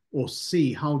up or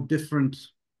see how different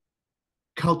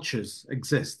cultures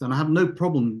exist. And I have no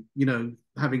problem,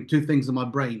 having 2 things in my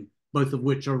brain, both of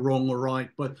which are wrong or right,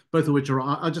 but both of which are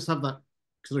right. I just have that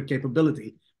sort of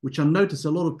capability, which I notice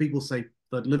a lot of people say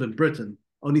that live in Britain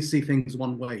only see things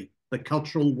one way, the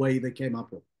cultural way they came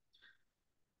up with.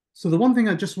 So the one thing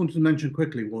I just wanted to mention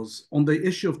quickly was on the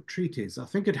issue of treaties. I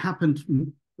think it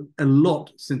happened a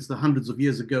lot since the hundreds of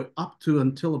years ago, up to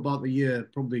until about the year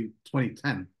probably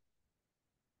 2010,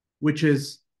 which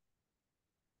is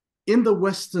in the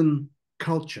Western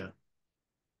culture,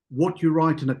 what you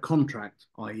write in a contract,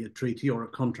 i.e. a treaty or a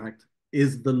contract,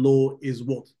 is the law, is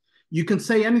what. You can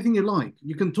say anything you like.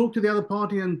 You can talk to the other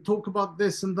party and talk about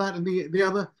this and that and the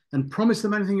other and promise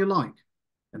them anything you like.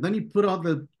 And then you put out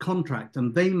the contract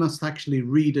and they must actually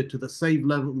read it to the same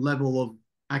level of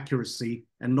accuracy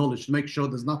and knowledge to make sure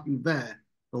there's nothing there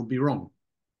that'll be wrong.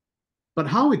 But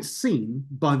how it's seen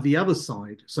by the other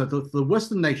side, so the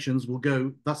Western nations will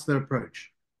go, that's their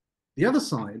approach. The other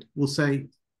side will say,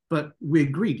 but we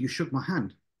agreed, you shook my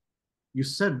hand. You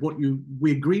said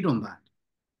we agreed on that.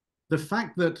 The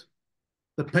fact that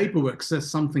the paperwork says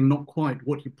something not quite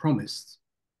what you promised,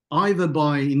 either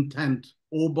by intent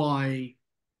or by,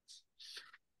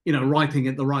 writing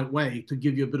it the right way to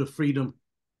give you a bit of freedom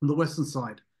from the Western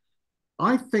side.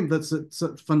 I think that's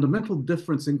a fundamental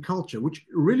difference in culture, which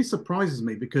really surprises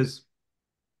me because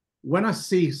when I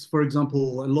see, for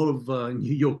example, a lot of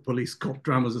New York police cop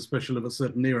dramas, especially of a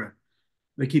certain era,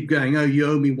 they keep going, oh, you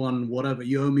owe me one, whatever,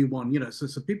 you owe me one,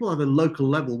 so people at the local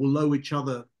level will owe each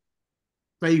other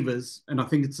favors, and I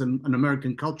think it's an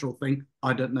American cultural thing.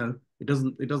 I don't know. It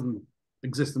doesn't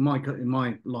exist in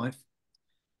my life.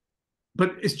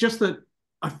 But it's just that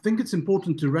I think it's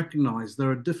important to recognize there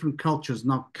are different cultures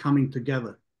now coming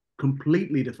together,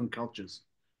 completely different cultures.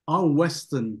 Our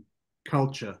Western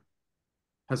culture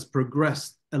has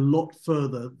progressed a lot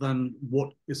further than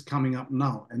what is coming up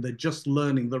now, and they're just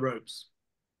learning the ropes.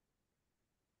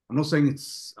 I'm not saying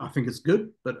I think it's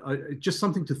good, but it's just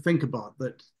something to think about,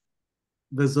 that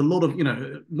there's a lot of,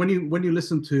 when you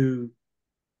listen to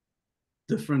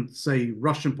different, say,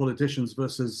 Russian politicians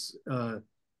versus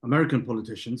American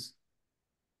politicians,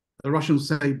 the Russians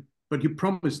say, but you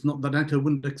promised not that NATO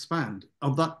wouldn't expand.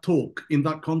 Of that talk, in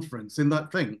that conference, in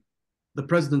that thing, the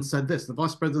president said this, the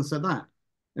vice president said that.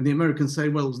 And the Americans say,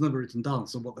 well, it was never written down,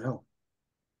 so what the hell?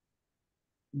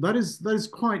 That is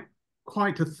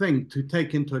quite a thing to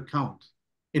take into account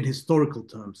in historical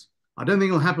terms. I don't think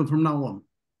it'll happen from now on.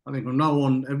 I think from now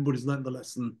on, everybody's learned the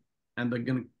lesson and they're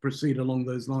going to proceed along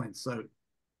those lines. So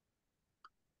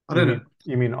I don't know.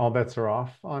 You mean all bets are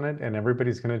off on it and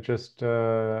everybody's going to just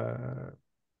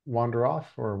wander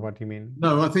off, or what do you mean?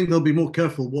 No, I think they'll be more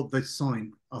careful what they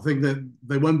sign. I think that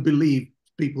they won't believe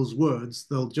people's words.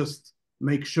 They'll just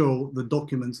make sure the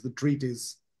documents, the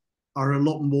treaties, are a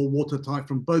lot more watertight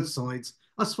from both sides,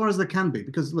 as far as they can be.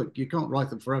 Because look, you can't write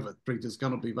them forever. Treaties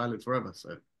cannot be valid forever.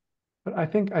 So, but I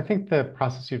think the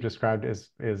process you've described is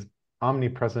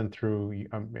omnipresent through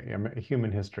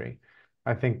human history.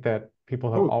 I think that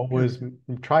people have always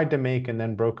tried to make and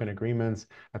then broken agreements.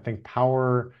 I think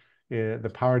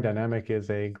the power dynamic is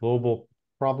a global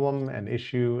problem and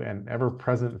issue and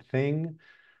ever-present thing.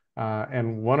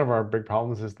 And one of our big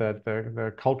problems is that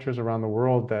the cultures around the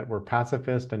world that were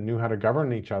pacifist and knew how to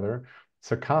govern each other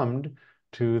succumbed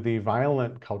to the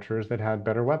violent cultures that had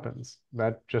better weapons.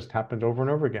 That just happened over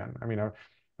and over again. I mean,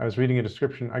 I was reading a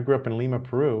description. I grew up in Lima,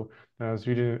 Peru, and I was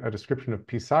reading a description of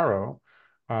Pizarro,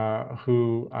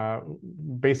 who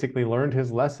basically learned his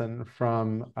lesson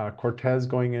from Cortez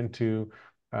going into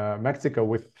Mexico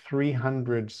with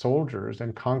 300 soldiers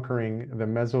and conquering the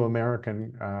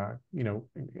Mesoamerican,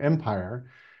 empire.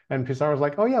 And Pizarro's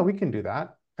like, oh yeah, we can do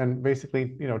that. And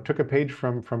basically, took a page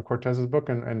from Cortez's book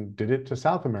and did it to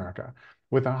South America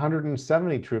with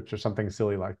 170 troops or something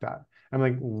silly like that. I'm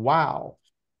like, wow,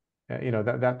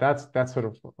 that's sort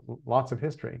of lots of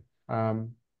history.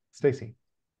 Stacy.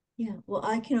 Yeah, well,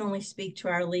 I can only speak to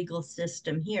our legal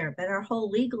system here, but our whole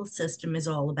legal system is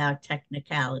all about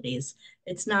technicalities.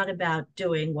 It's not about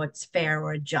doing what's fair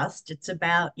or just. It's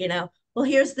about, well,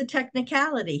 here's the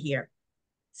technicality here.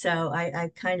 So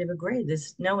I kind of agree.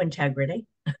 There's no integrity.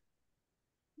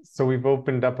 So we've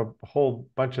opened up a whole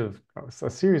bunch of a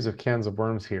series of cans of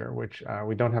worms here, which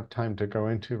we don't have time to go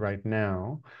into right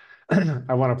now.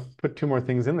 I want to put two more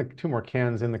cans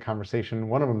in the conversation.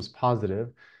 One of them is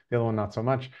positive, the other one not so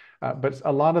much. But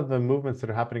a lot of the movements that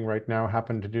are happening right now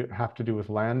have to do with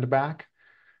land back,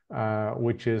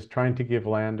 which is trying to give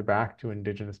land back to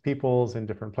indigenous peoples in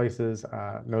different places,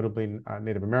 notably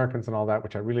Native Americans and all that,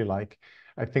 which I really like.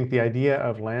 I think the idea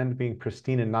of land being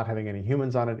pristine and not having any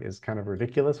humans on it is kind of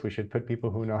ridiculous. We should put people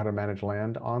who know how to manage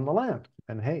land on the land,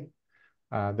 and hey,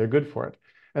 they're good for it.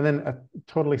 And then a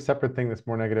totally separate thing that's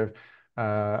more negative,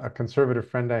 a conservative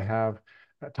friend I have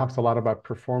talks a lot about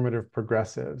performative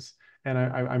progressives. And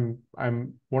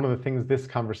I'm one of the things this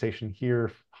conversation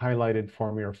here highlighted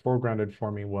for me or foregrounded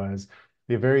for me was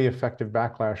the very effective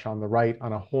backlash on the right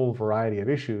on a whole variety of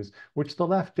issues, which the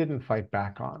left didn't fight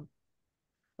back on.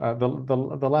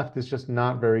 The left is just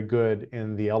not very good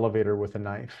in the elevator with a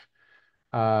knife.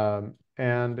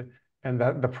 And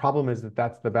that the problem is that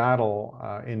that's the battle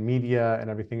in media and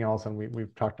everything else. And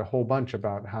we've talked a whole bunch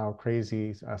about how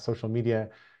crazy social media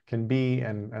can be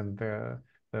and the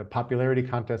popularity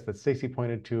contest that Stacey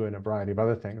pointed to and a variety of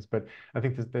other things. But I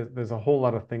think there's a whole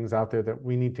lot of things out there that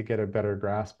we need to get a better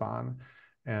grasp on.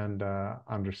 and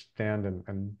understand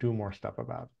and do more stuff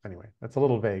about. Anyway, that's a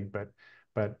little vague,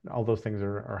 but all those things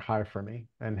are high for me,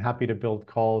 and happy to build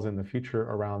calls in the future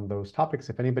around those topics.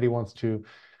 If anybody wants to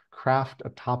craft a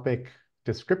topic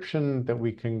description that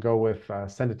we can go with,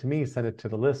 send it to me, send it to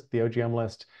the list, the OGM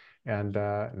list, and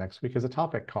next week is a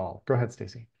topic call. Go ahead,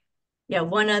 Stacy. Yeah,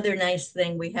 one other nice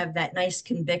thing, we have that nice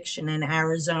conviction in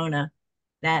Arizona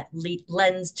that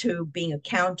lends to being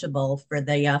accountable for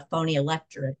the phony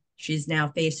electorate. She's now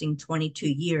facing 22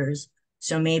 years.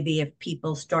 So maybe if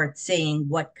people start seeing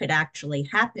what could actually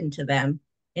happen to them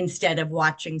instead of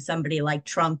watching somebody like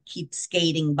Trump keep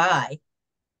skating by,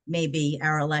 maybe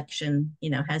our election,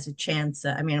 has a chance.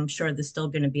 I mean, I'm sure there's still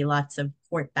going to be lots of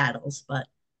court battles, but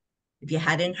if you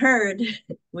hadn't heard,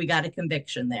 we got a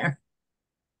conviction there.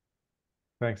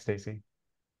 Thanks, Stacy.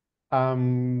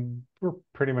 We're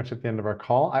pretty much at the end of our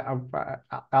call.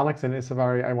 Alex and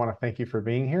Isavari, I want to thank you for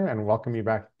being here and welcome you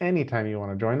back anytime you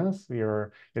want to join us.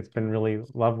 It's been really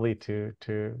lovely to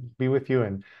be with you,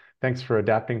 and thanks for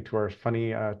adapting to our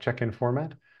funny check-in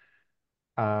format.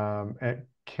 And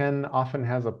Ken often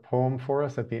has a poem for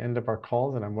us at the end of our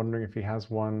calls, and I'm wondering if he has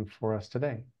one for us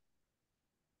today.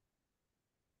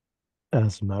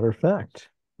 As a matter of fact.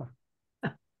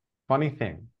 Funny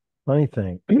thing. Funny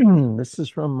thing. This is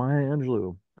from Maya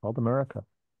Angelou, called America.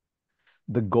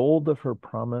 The gold of her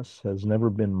promise has never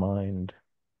been mined.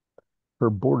 Her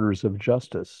borders of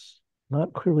justice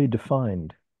not clearly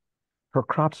defined. Her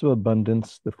crops of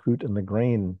abundance, the fruit and the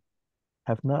grain,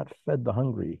 have not fed the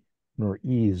hungry, nor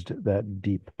eased that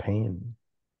deep pain.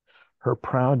 Her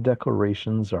proud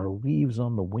declarations are leaves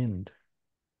on the wind.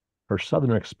 Her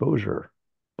southern exposure,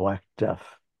 Black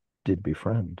Death, did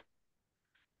befriend.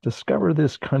 Discover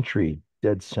this country,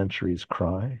 dead centuries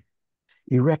cry.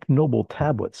 Erect noble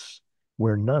tablets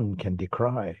where none can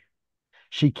decry.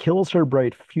 She kills her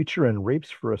bright future and rapes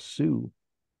for a sou,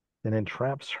 then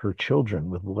entraps her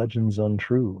children with legends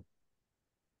untrue.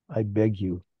 I beg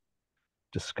you,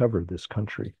 discover this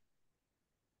country.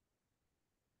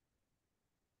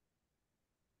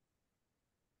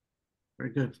 Very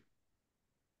good.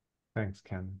 Thanks,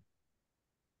 Ken.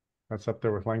 That's up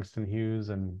there with Langston Hughes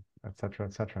and et cetera,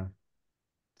 et cetera.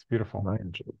 It's beautiful.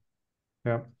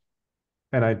 Yep.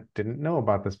 And I didn't know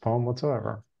about this poem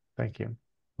whatsoever. Thank you.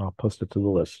 I'll post it to the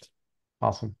list.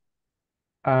 Awesome.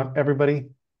 Everybody,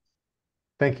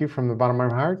 thank you from the bottom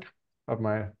of my heart, of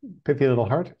my pithy little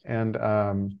heart, and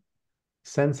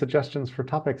send suggestions for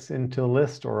topics into the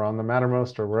list or on the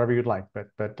Mattermost or wherever you'd like,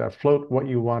 but float what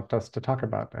you want us to talk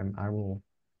about, and I will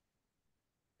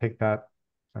take that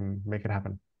and make it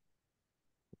happen.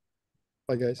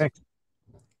 Bye, guys. Thanks.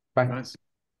 Bye. Nice.